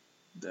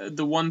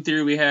the one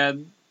theory we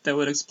had that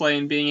would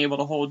explain being able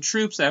to hold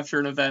troops after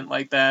an event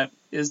like that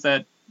is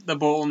that the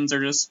Boltons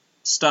are just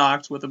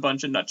stocked with a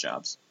bunch of nut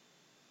jobs.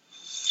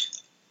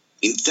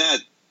 It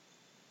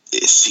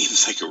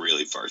seems like a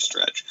really far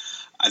stretch.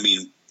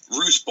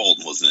 Roose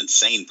Bolton was an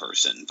insane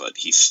person, but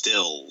he's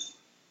still...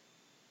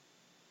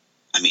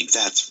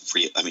 that's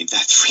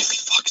really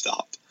fucked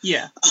up.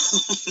 Yeah.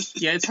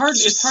 Yeah, it's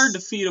hard to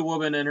feed a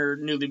woman and her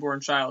newly born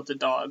child to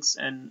dogs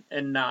and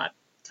not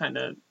kind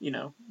of,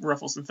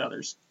 ruffle some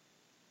feathers.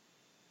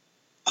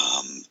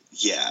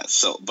 Yeah,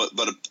 so, but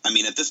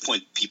at this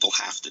point, people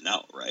have to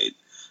know, right?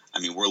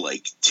 We're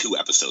 2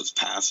 episodes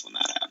past when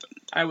that happened.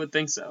 I would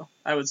think so.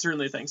 I would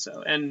certainly think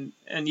so. And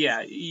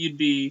yeah, you'd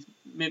be,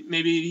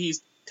 maybe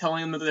he's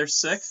telling them that they're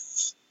sick,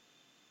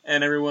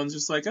 and everyone's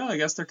just like, oh, I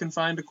guess they're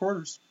confined to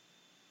quarters.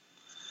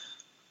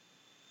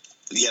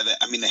 Yeah,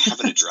 they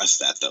haven't addressed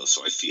that, though,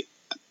 so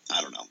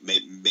I don't know,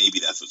 maybe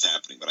that's what's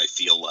happening, but I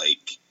feel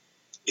like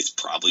it's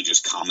probably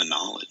just common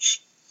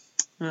knowledge.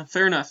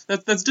 Fair enough.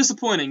 That's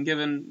disappointing,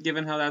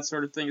 given how that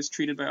sort of thing is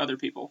treated by other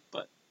people,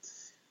 but...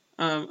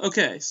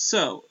 okay,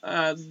 so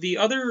the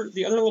other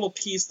little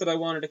piece that I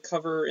wanted to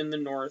cover in the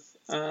north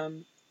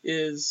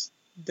is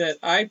that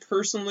I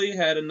personally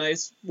had a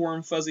nice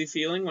warm fuzzy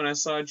feeling when I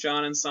saw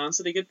Jon and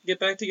Sansa to get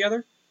back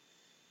together.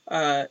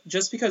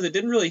 Just because it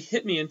didn't really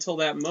hit me until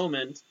that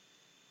moment.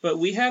 But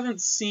we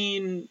haven't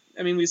seen...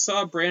 we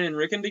saw Bran and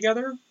Rickon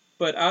together,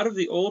 but out of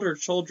the older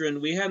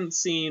children, we hadn't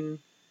seen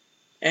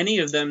any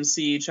of them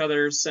see each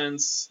other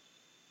since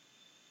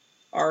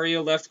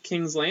Arya left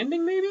King's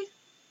Landing, maybe?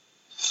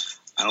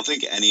 I don't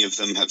think any of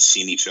them have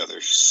seen each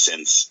other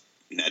since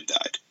Ned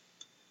died.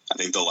 I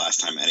think the last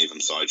time any of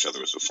them saw each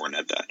other was before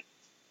Ned died.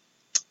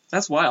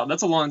 That's wild.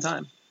 That's a long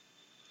time.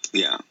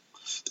 Yeah.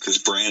 Because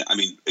Bran,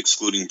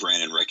 excluding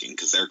Bran and Rickon,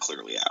 because they're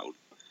clearly out.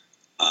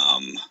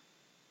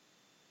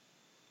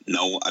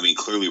 No,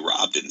 clearly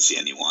Robb didn't see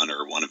anyone,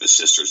 or one of his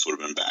sisters would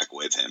have been back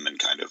with him and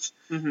kind of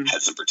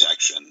had some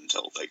protection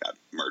until they got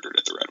murdered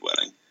at the Red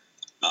Wedding.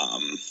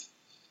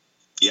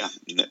 Yeah,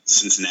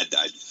 since Ned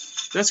died.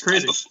 That's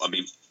crazy.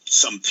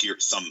 Some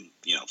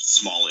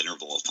small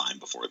interval of time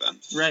before then.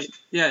 Right.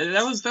 Yeah,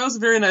 that was a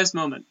very nice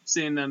moment,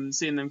 seeing them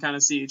kind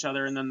of see each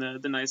other, and then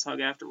the nice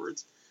hug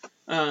afterwards.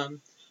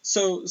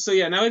 So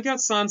yeah, now we've got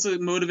Sansa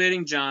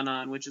motivating Jon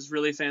on, which is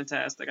really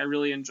fantastic. I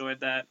really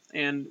enjoyed that.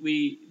 And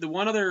the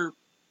one other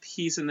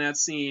piece in that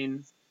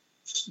scene,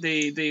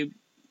 they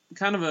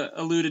kind of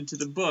alluded to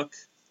the book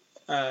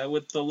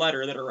with the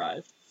letter that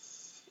arrived.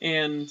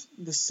 And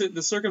the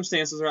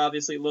circumstances are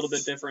obviously a little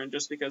bit different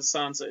just because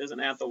Sansa isn't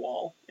at the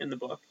wall in the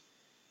book.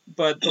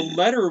 But the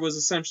letter was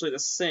essentially the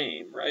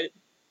same, right?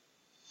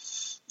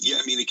 Yeah,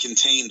 I mean, it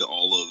contained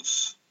all of,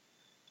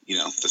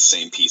 the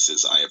same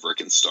pieces. I have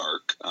Rickon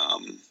Stark.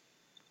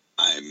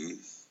 I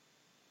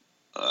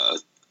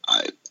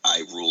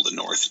rule the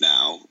North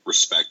now.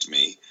 Respect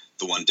me.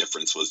 The one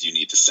difference was you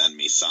need to send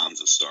me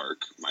Sansa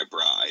Stark, my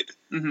bride,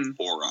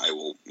 or I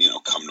will,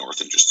 come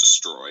north and just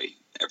destroy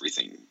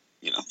everything,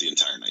 the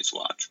entire Night's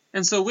Watch.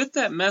 And so with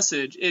that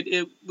message,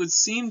 it would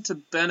seem to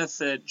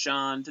benefit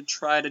Jon to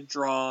try to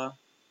draw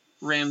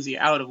Ramsay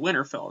out of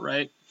Winterfell,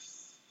 right?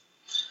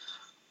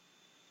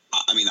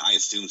 I mean, I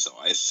assume so.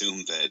 I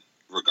assume that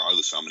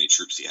regardless of how many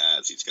troops he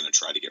has, he's going to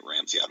try to get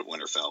Ramsay out of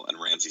Winterfell, and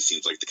Ramsay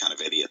seems like the kind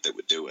of idiot that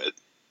would do it.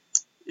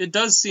 It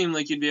does seem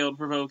like you'd be able to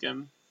provoke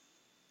him.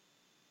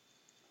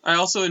 I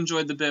also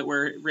enjoyed the bit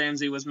where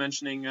Ramsay was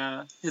mentioning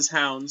his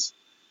hounds,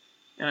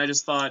 and I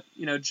just thought,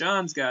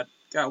 Jon's got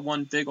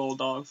one big old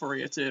dog for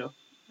you too.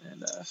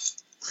 And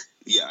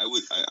yeah, I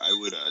would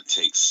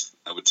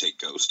take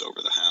Ghost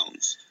over the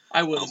hounds.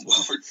 I would.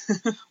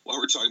 While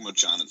we're talking about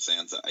Jon and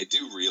Sansa, I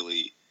do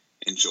really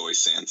enjoy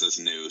Sansa's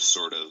new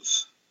sort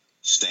of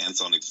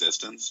stance on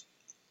existence.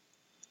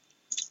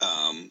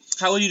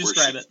 How would you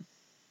describe it?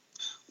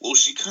 Well,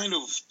 she kind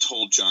of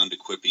told Jon to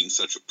quit being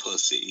such a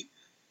pussy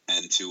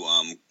and to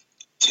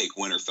take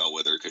Winterfell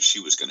with her because she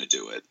was going to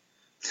do it.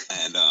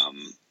 And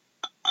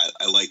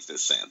I like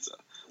this Sansa.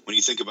 When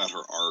you think about her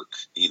arc,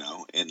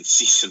 in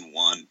season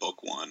 1,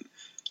 book 1,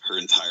 her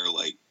entire,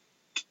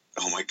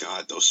 oh my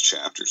God, those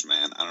chapters,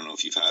 man. I don't know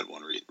if you've had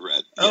one read.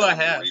 Oh, I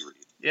have.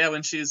 Yeah,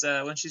 when she's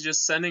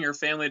just sending her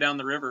family down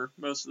the river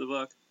most of the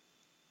book.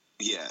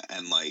 Yeah,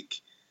 and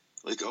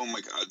oh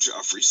my God,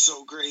 Joffrey's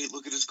so great.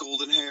 Look at his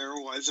golden hair.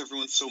 Why is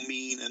everyone so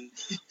mean? And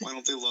why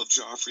don't they love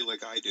Joffrey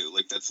like I do?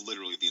 That's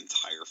literally the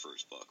entire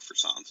first book for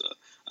Sansa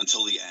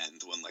until the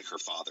end when her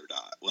father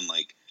died. When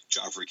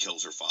Joffrey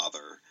kills her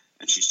father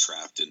and she's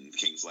trapped in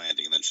King's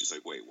Landing, and then she's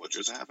like, wait, what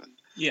just happened?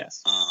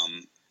 Yes.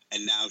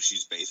 And now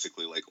she's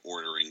basically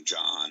ordering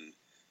Jon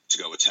to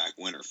go attack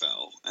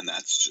Winterfell, and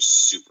that's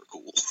just super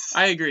cool.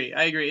 I agree.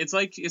 It's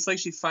like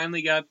she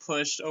finally got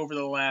pushed over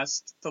the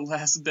last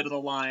bit of the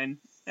line,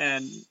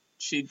 and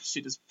she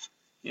just,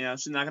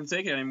 she's not going to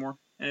take it anymore,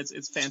 and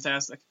it's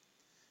fantastic.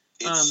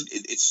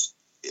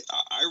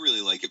 I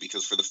really like it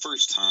because for the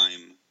first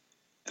time,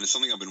 and it's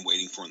something I've been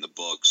waiting for in the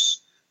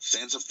books,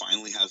 Sansa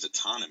finally has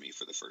autonomy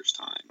for the first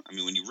time. I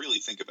mean, when you really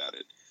think about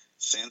it,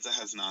 Sansa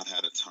has not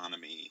had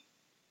autonomy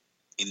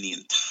in the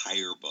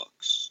entire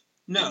books.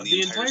 No,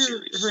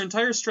 her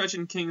entire stretch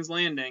in King's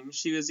Landing,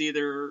 she was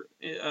either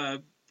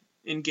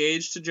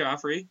engaged to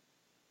Joffrey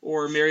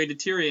or married to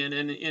Tyrion,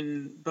 and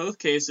in both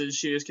cases,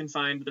 she was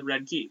confined to the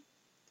Red Keep.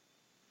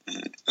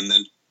 And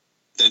then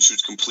she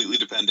was completely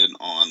dependent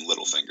on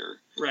Littlefinger.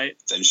 Right.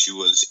 Then she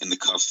was in the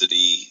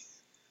custody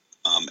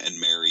and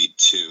married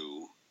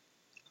to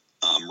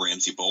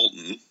Ramsay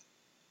Bolton.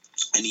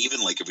 And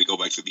even if we go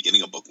back to the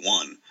beginning of book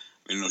 1,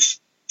 I mean,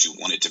 she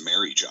wanted to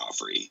marry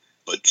Joffrey,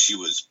 but she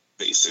was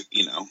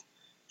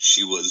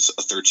she was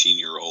a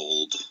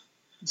 13-year-old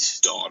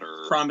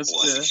daughter. Promised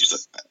to.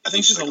 I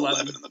think she's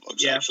 11 in the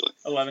books, yeah, actually.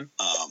 11.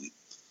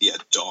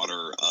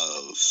 Daughter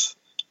of,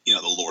 the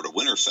Lord of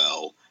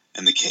Winterfell.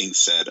 And the king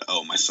said,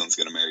 oh, my son's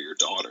going to marry your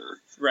daughter.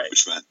 Right.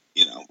 Which meant,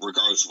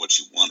 regardless of what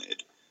she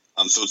wanted.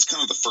 So it's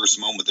kind of the first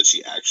moment that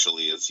she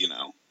actually is,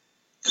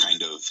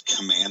 kind of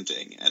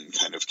commanding and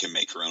kind of can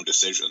make her own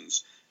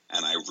decisions.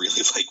 And I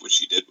really like what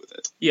she did with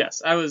it.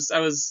 Yes, I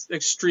was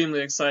extremely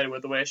excited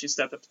with the way she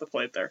stepped up to the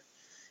plate there.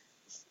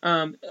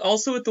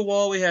 Also at the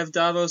wall, we have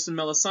Davos and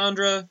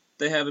Melisandre.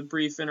 They have a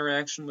brief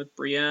interaction with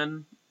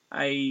Brienne.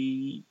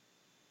 Other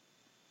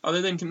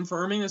than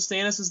confirming that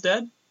Stannis is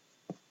dead,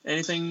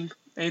 anything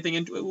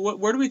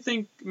where do we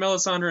think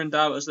Melisandre and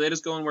Davos? Are they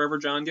just going wherever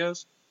Jon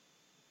goes?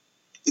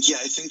 Yeah,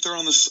 I think they're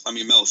on this. I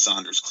mean,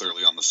 Melisandre's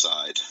clearly on the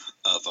side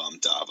of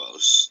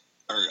Davos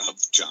or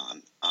of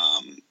Jon.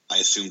 I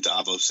assume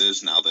Davos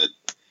is now that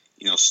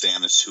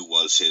Stannis, who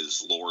was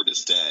his lord,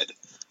 is dead.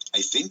 I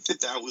think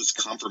that was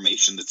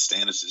confirmation that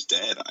Stannis is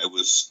dead. I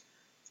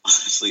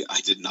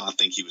did not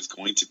think he was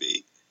going to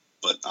be,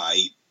 but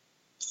I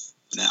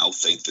now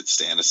think that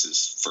Stannis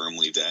is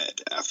firmly dead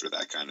after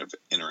that kind of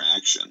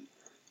interaction.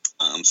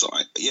 I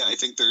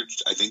think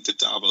that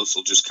Davos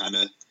will just kind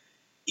of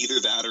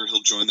either that or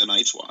he'll join the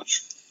Night's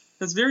Watch.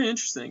 That's very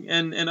interesting.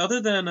 And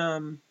other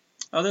than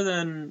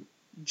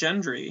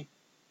Gendry,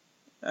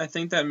 I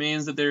think that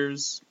means that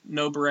there's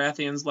no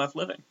Baratheons left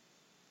living.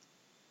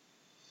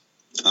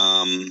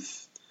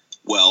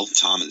 Well,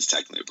 Tom is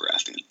technically a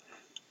Baratheon.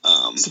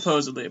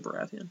 Supposedly a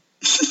Baratheon.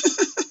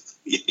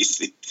 Yeah,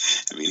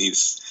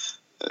 he's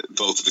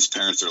both of his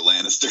parents are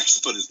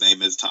Lannisters, but his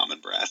name is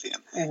Tommen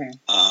Baratheon.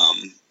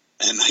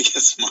 Mm-hmm. and I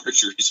guess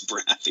Marjorie's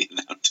Baratheon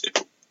now too.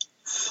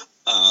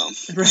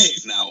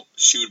 Right.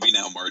 She would be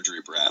now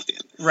Marjorie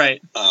Baratheon.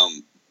 Right.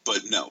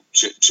 But no,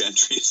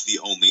 Gendry is the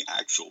only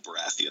actual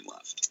Baratheon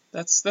left.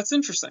 That's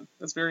interesting.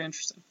 That's very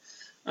interesting.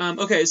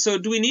 Okay, so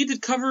do we need to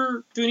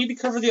cover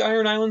the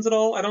Iron Islands at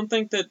all? I don't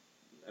think that.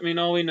 I mean,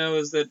 all we know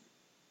is that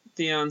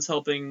Theon's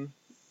helping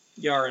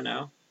Yara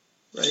now,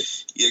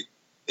 right? Yeah,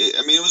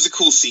 I mean, it was a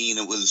cool scene.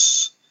 It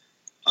was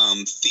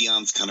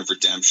Theon's kind of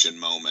redemption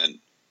moment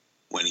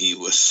when he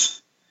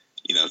was,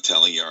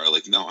 telling Yara,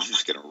 like, no, I'm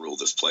not going to rule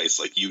this place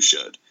like you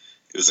should.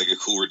 It was like a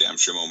cool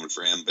redemption moment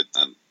for him, but,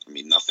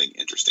 nothing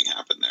interesting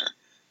happened there.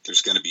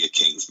 There's going to be a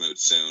Kingsmoot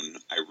soon.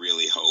 I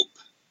really hope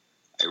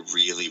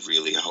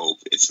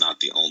it's not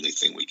the only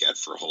thing we get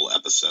for a whole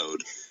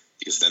episode,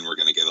 because then we're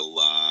going to get a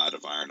lot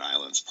of Iron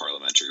Islands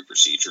parliamentary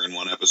procedure in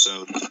one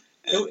episode.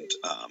 And,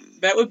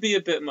 that would be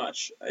a bit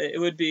much. It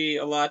would be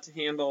a lot to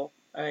handle.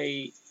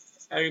 I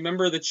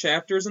remember the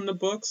chapters in the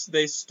books.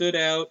 They stood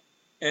out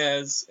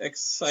as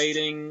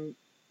exciting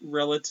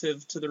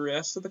relative to the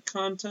rest of the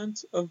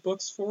content of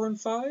books 4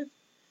 and 5.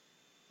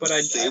 But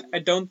I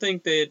don't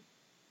think they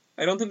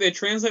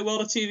translate well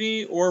to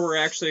TV or were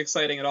actually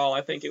exciting at all.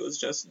 I think it was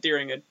just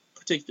during a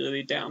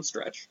particularly down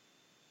stretch.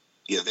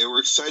 Yeah, they were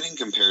exciting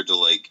compared to,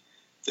 like,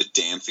 the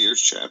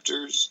Dampiers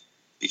chapters,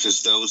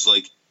 because those,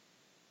 like,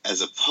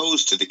 as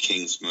opposed to the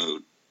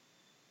Kingsmoot,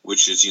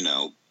 which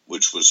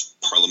was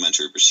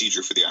parliamentary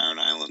procedure for the Iron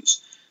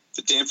Islands,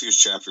 the Dampiers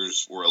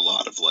chapters were a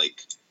lot of,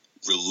 like,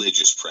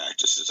 religious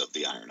practices of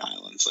the Iron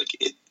Islands. Like,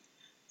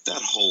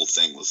 that whole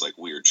thing was, like,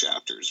 weird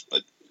chapters,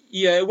 but...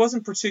 Yeah, it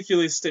wasn't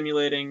particularly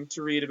stimulating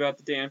to read about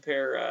the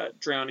Dampier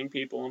drowning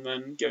people and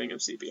then giving them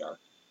CPR.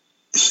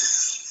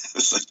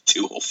 It's like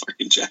 2 whole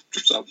fucking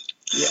chapters of it.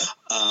 Yeah.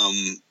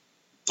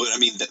 But, I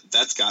mean,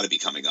 that's got to be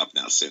coming up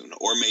now soon.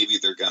 Or maybe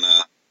they're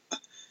gonna...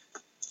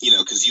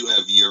 because you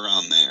have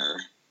Euron there,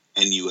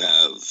 and you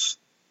have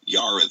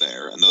Yara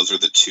there, and those are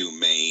the 2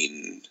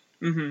 main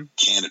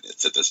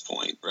candidates at this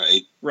point,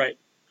 right? Right.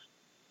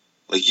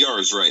 Like,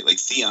 Yara's right. Like,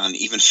 Theon,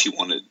 even if he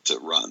wanted to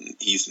run,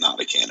 he's not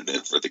a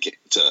candidate for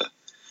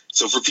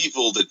So for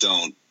people that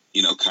don't,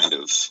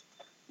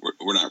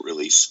 we're not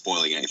really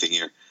spoiling anything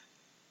here.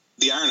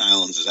 The Iron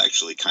Islands is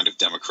actually kind of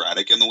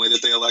democratic in the way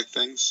that they elect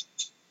things.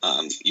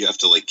 You have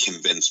to, like,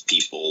 convince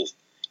people.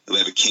 They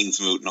have a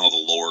Kingsmoot, and all the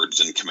lords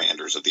and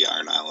commanders of the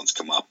Iron Islands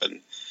come up,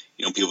 and,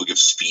 people give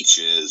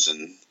speeches,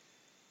 and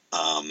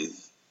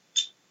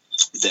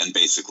then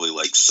basically,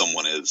 like,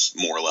 someone is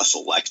more or less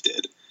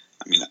elected.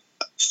 I mean,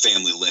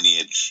 family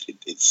lineage,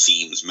 it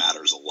seems,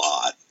 matters a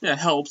lot. Yeah, it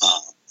helps.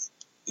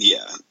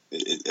 Yeah.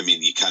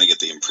 You kind of get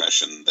the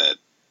impression that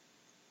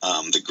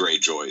the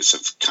Greyjoys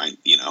have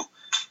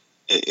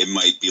it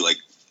might be like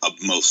a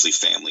mostly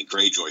family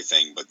Greyjoy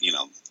thing, but,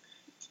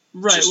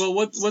 Right, well,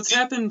 what's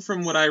happened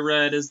from what I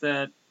read is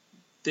that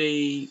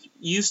they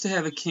used to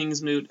have a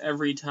Kingsmoot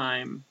every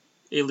time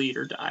a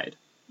leader died.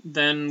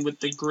 Then with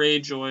the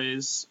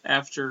Greyjoys,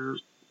 after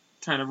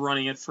kind of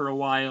running it for a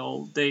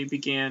while, they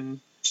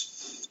began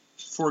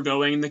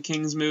foregoing the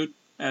Kingsmoot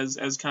as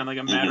kind of like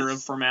a matter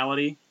of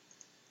formality.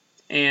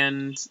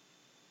 And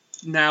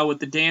now with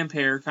the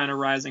Dampier kind of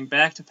rising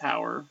back to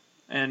power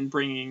and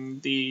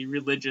bringing the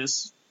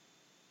religious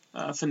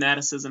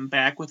fanaticism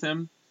back with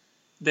him,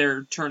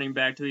 they're turning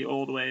back to the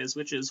old ways,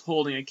 which is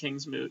holding a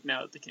Kingsmoot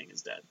now that the king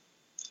is dead.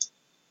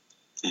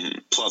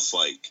 Plus,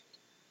 like,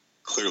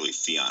 clearly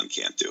Theon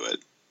can't do it.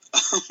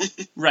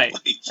 Right.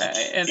 Like,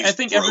 and I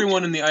think broken.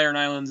 Everyone in the Iron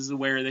Islands is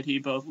aware that he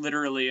both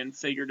literally and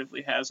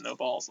figuratively has no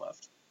balls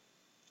left.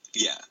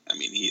 Yeah,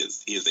 he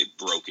is a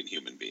broken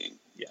human being.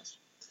 Yes.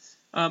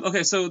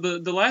 Okay, so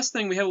the last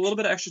thing, we have a little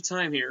bit of extra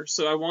time here,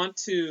 so I want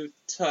to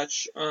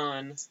touch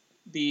on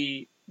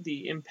the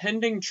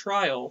impending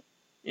trial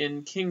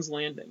in King's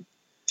Landing.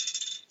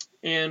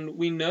 And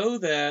we know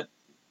that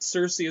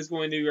Cersei is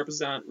going to be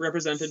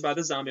represented by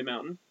the Zombie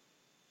Mountain,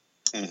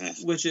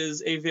 which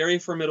is a very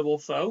formidable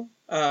foe.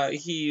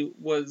 He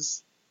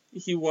was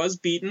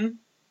beaten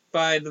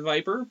by the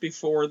Viper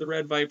before the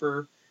Red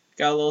Viper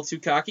got a little too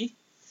cocky.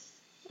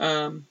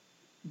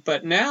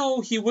 But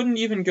now he wouldn't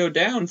even go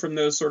down from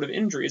those sort of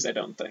injuries, I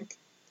don't think.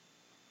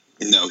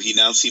 No, he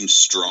now seems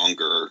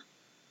stronger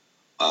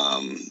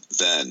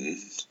than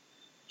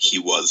he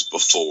was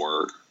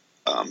before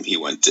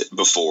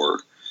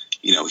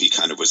he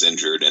kind of was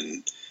injured,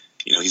 and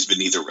he's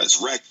been either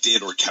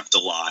resurrected or kept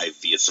alive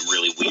via some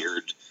really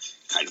weird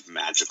kind of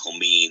magical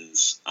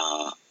means.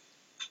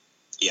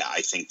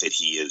 I think that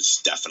he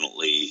is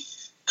definitely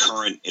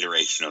current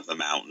iteration of the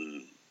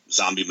Mountain.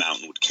 Zombie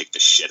Mountain would kick the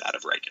shit out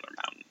of regular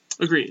Mountain.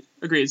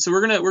 Agreed. So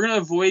we're gonna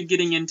avoid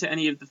getting into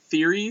any of the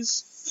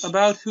theories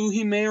about who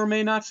he may or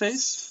may not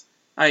face.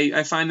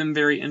 I find them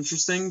very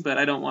interesting, but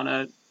I don't want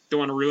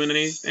to ruin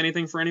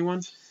anything for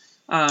anyone.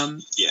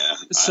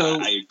 So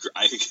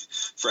I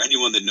for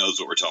anyone that knows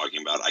what we're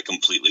talking about, I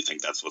completely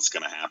think that's what's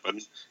going to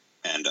happen,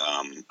 and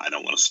I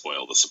don't want to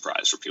spoil the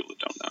surprise for people that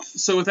don't know.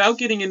 So without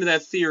getting into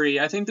that theory,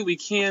 I think that we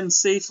can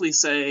safely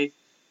say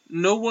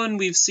no one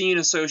we've seen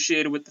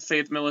associated with the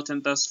Faith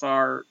Militant thus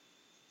far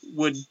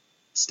would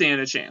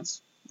stand a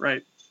chance,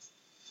 right?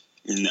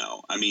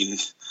 No. I mean,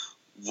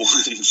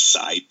 one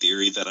side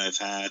theory that I've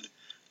had,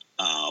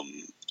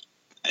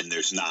 and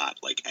there's not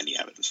like any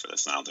evidence for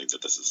this, and I don't think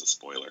that this is a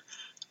spoiler,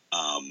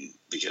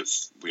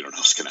 because we don't know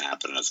what's going to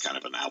happen, and it's kind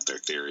of an out there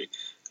theory,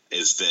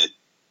 is that,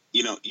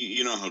 you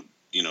know how,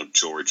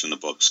 George in the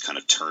books kind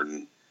of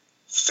turn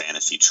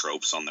fantasy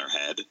tropes on their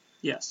head?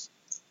 Yes.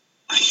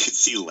 I could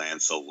see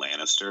Lancel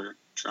Lannister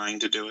trying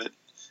to do it,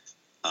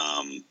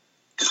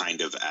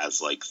 kind of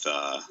as like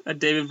a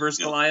David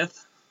versus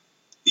Goliath.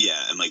 Yeah,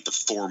 and like the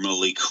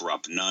formerly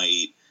corrupt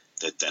knight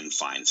that then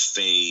finds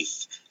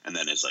faith and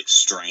then is like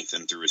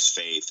strengthened through his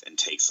faith and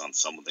takes on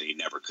someone that he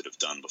never could have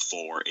done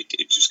before.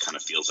 It just kind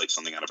of feels like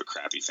something out of a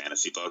crappy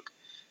fantasy book.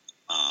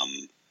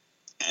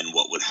 And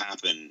what would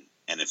happen,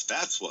 and if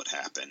that's what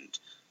happened,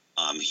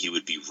 he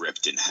would be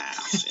ripped in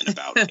half in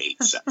about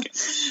 8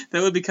 seconds.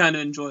 That would be kind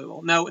of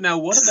enjoyable. Now,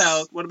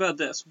 what about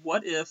this?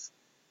 What if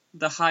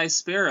the High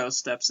Sparrow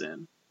steps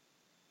in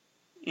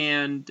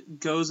and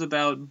goes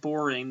about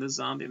boring the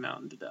zombie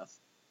mountain to death?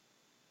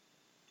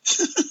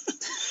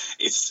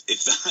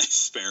 If the High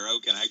Sparrow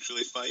can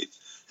actually fight,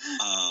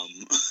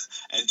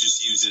 and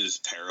just uses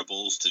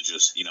parables to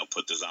just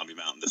put the zombie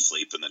mountain to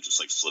sleep and then just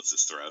like slits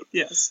his throat.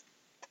 Yes.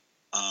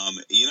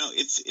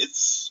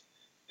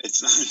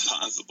 It's not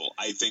impossible.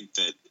 I think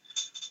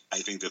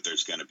that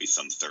there's going to be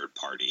some third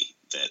party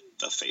that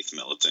the Faith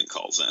Militant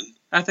calls in.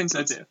 I think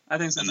so too.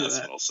 And that's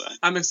what I'll say.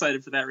 I'm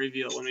excited for that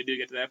reveal when we do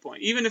get to that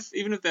point. Even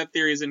if that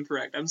theory is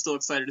incorrect, I'm still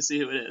excited to see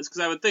who it is,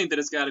 because I would think that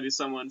it's got to be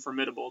someone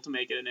formidable to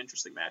make it an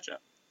interesting matchup.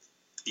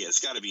 Yeah,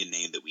 it's got to be a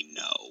name that we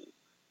know,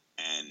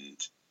 and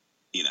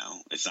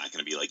it's not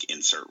going to be like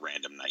insert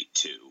random Knight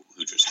 2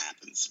 who just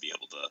happens to be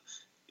able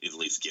to at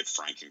least give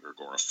Frank and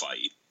Gregor a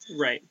fight.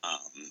 Right.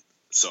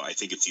 So I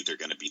think it's either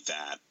going to be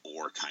that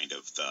or kind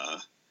of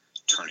the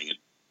turning a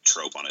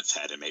trope on its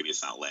head, and maybe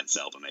it's not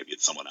Lancel, but maybe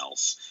it's someone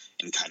else,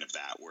 and kind of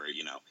that where,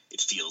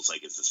 it feels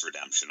like it's this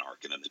redemption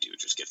arc, and then the dude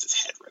just gets his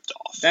head ripped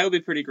off. That would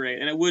be pretty great,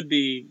 and it would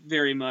be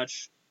very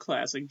much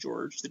classic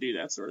George to do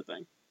that sort of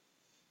thing.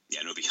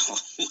 Yeah, it would be a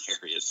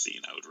hilarious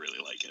scene. I would really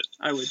like it.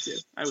 I would too.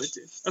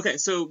 Okay,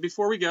 so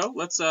before we go,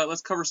 let's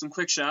cover some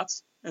quick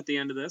shots at the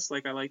end of this,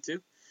 like I like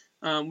to.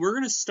 We're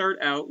going to start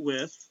out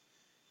with,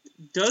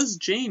 does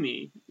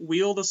Jaime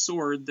wield a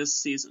sword this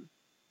season?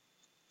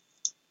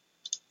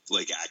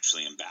 Like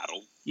actually in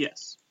battle?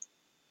 Yes.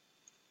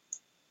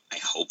 I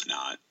hope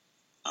not.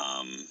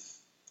 I'm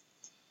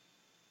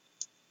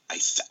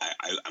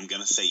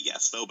going to say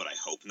yes, though, but I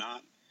hope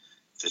not.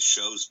 The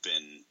show's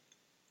been...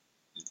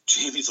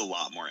 Jaime's a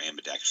lot more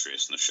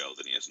ambidextrous in the show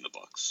than he is in the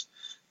books.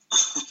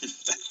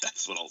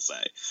 That's what I'll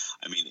say.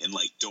 I mean, in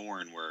like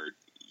Dorne, where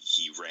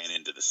he ran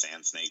into the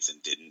Sand Snakes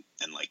and didn't,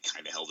 and like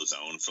kind of held his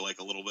own for like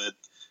a little bit.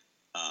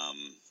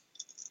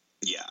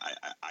 Yeah,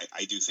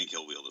 I do think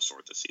he'll wield a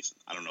sword this season.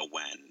 I don't know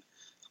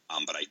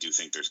when, but I do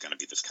think there's going to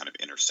be this kind of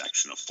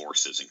intersection of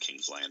forces in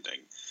King's Landing.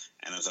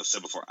 And as I've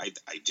said before, I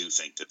do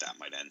think that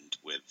might end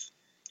with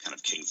kind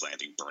of King's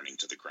Landing burning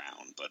to the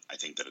ground. But I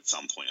think that at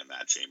some point in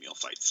that, Jaime will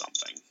fight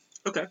something.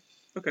 Okay,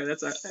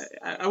 that's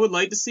I would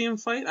like to see him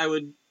fight. I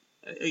would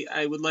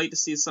like to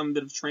see some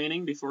bit of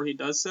training before he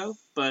does so,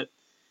 but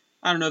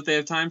I don't know if they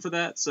have time for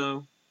that.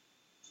 So,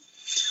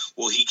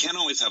 well, he can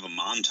always have a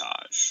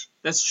montage.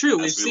 That's true.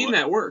 We've seen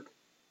that work.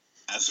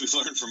 As we've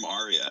learned from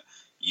Arya,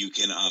 you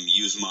can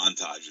use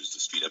montages to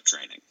speed up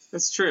training.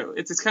 That's true.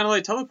 It's kind of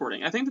like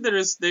teleporting. I think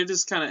that they've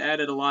just kind of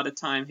added a lot of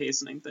time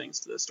hastening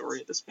things to the story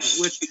at this point.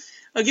 Which,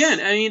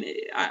 again, I mean,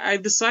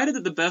 I've decided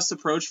that the best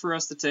approach for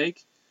us to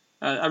take.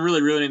 I'm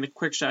really ruining the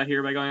quick shot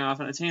here by going off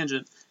on a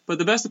tangent. But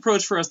the best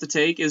approach for us to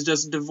take is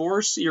just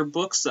divorce your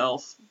book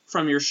self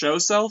from your show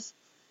self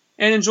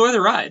and enjoy the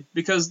ride.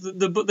 Because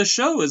the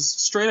show is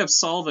straight up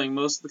solving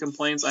most of the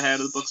complaints I had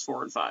with books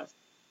 4 and 5.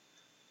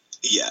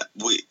 Yeah,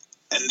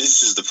 and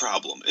this is the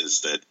problem,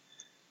 is that,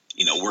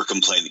 we're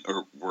complaining,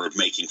 or we're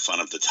making fun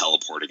of the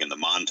teleporting and the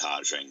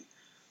montaging,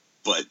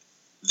 but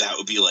that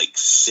would be like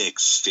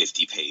 6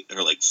 50-page,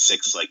 or like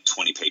 6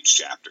 20-page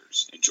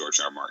chapters in George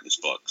R. R. Martin's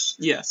books.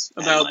 Yes,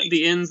 about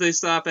the inns they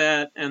stop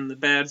at, and the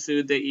bad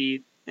food they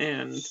eat,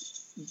 and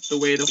the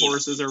way the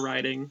horses are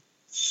riding.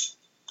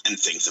 And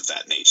things of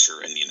that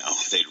nature, and,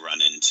 they'd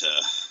run into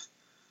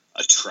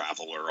a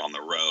traveler on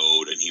the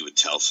road, and he would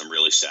tell some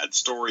really sad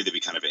story that'd be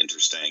kind of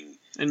interesting.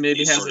 And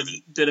maybe has a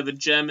bit of a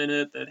gem in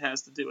it that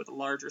has to do with a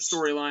larger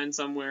storyline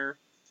somewhere.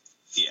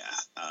 Yeah,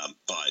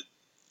 but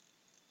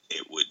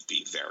it would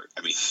be very...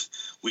 I mean,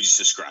 we just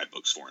described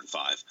books 4 and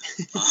 5.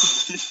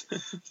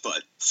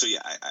 But, so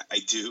yeah, I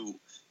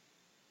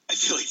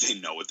feel like they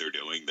know what they're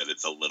doing, that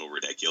it's a little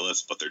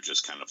ridiculous, but they're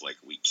just kind of like,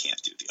 we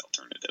can't do the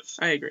alternative.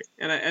 I agree.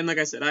 And like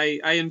I said,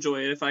 I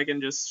enjoy it if I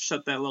can just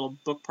shut that little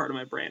book part of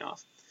my brain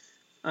off.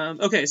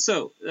 Okay,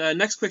 so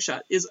next quick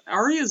shot. Is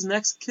Arya's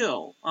next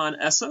kill on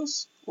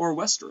Essos or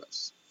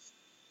Westeros?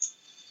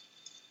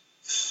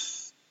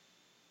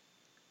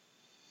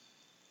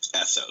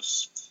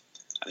 Essos.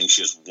 I think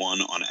she has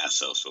one on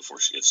Essos before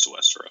she gets to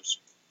Westeros.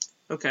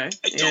 Okay.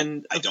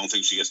 I don't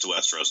think she gets to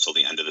Westeros till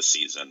the end of the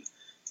season.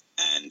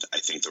 and I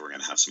think that we're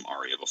going to have some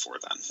Arya before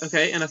then.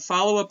 Okay, and a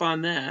follow-up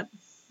on that.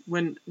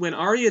 When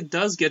Arya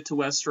does get to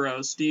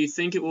Westeros, do you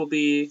think it will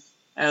be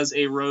as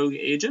a rogue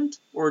agent,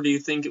 or do you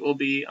think it will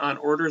be on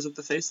orders of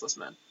the Faceless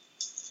Men?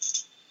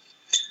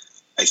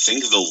 I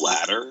think the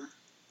latter,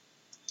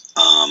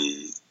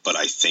 but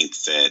I think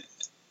that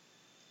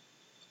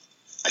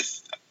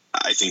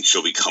I think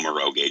she'll become a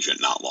rogue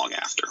agent not long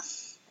after.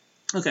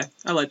 Okay,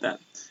 I like that.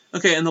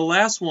 Okay, and the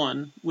last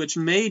one, which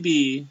may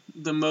be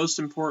the most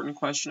important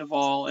question of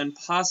all, and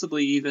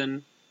possibly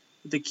even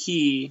the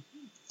key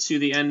to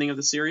the ending of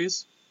the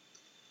series.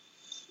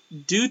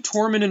 Do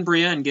Tormund and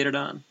Brienne get it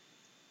on?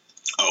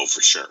 Oh,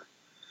 for sure.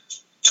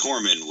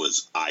 Tormund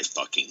was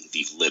eye-fucking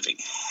the living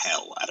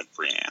hell out of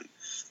Brienne,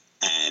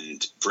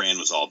 and Brienne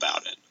was all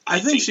about it. I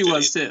think she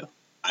was, too.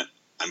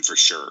 I'm for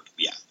sure,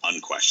 yeah,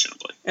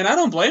 unquestionably. And I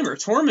don't blame her.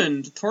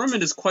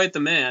 Tormund is quite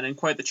the man and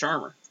quite the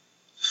charmer.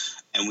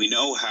 And we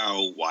know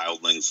how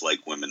wildlings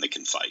like women that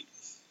can fight.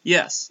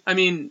 Yes, I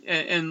mean,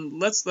 and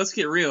let's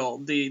get real.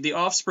 The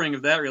offspring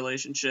of that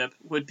relationship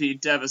would be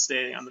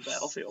devastating on the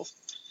battlefield.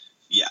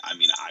 Yeah, I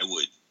mean,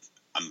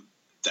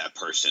 that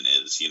person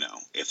is,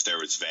 if there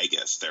was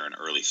Vegas, they're an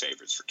early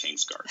favorites for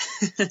Kingsguard.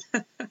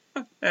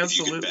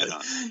 Absolutely.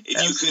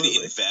 If you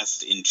could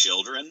invest in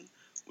children,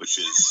 which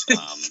is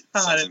something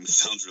that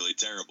sounds really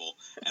terrible,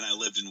 and I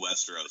lived in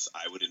Westeros,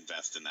 I would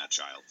invest in that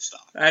child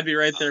stock. I'd be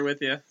right there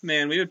with you.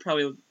 Man, we would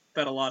probably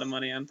bet a lot of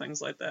money on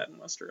things like that in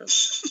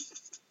Westeros.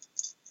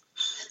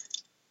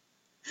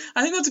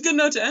 I think that's a good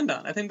note to end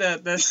on. I think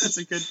that's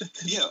a good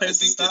yeah, I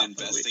think that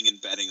investing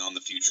and betting on the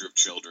future of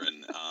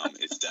children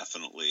is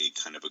definitely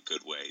kind of a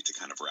good way to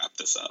kind of wrap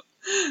this up.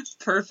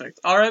 Perfect.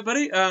 All right,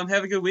 buddy.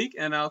 Have a good week,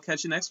 and I'll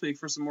catch you next week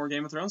for some more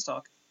Game of Thrones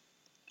talk.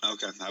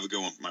 Okay. Have a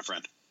good one, my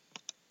friend.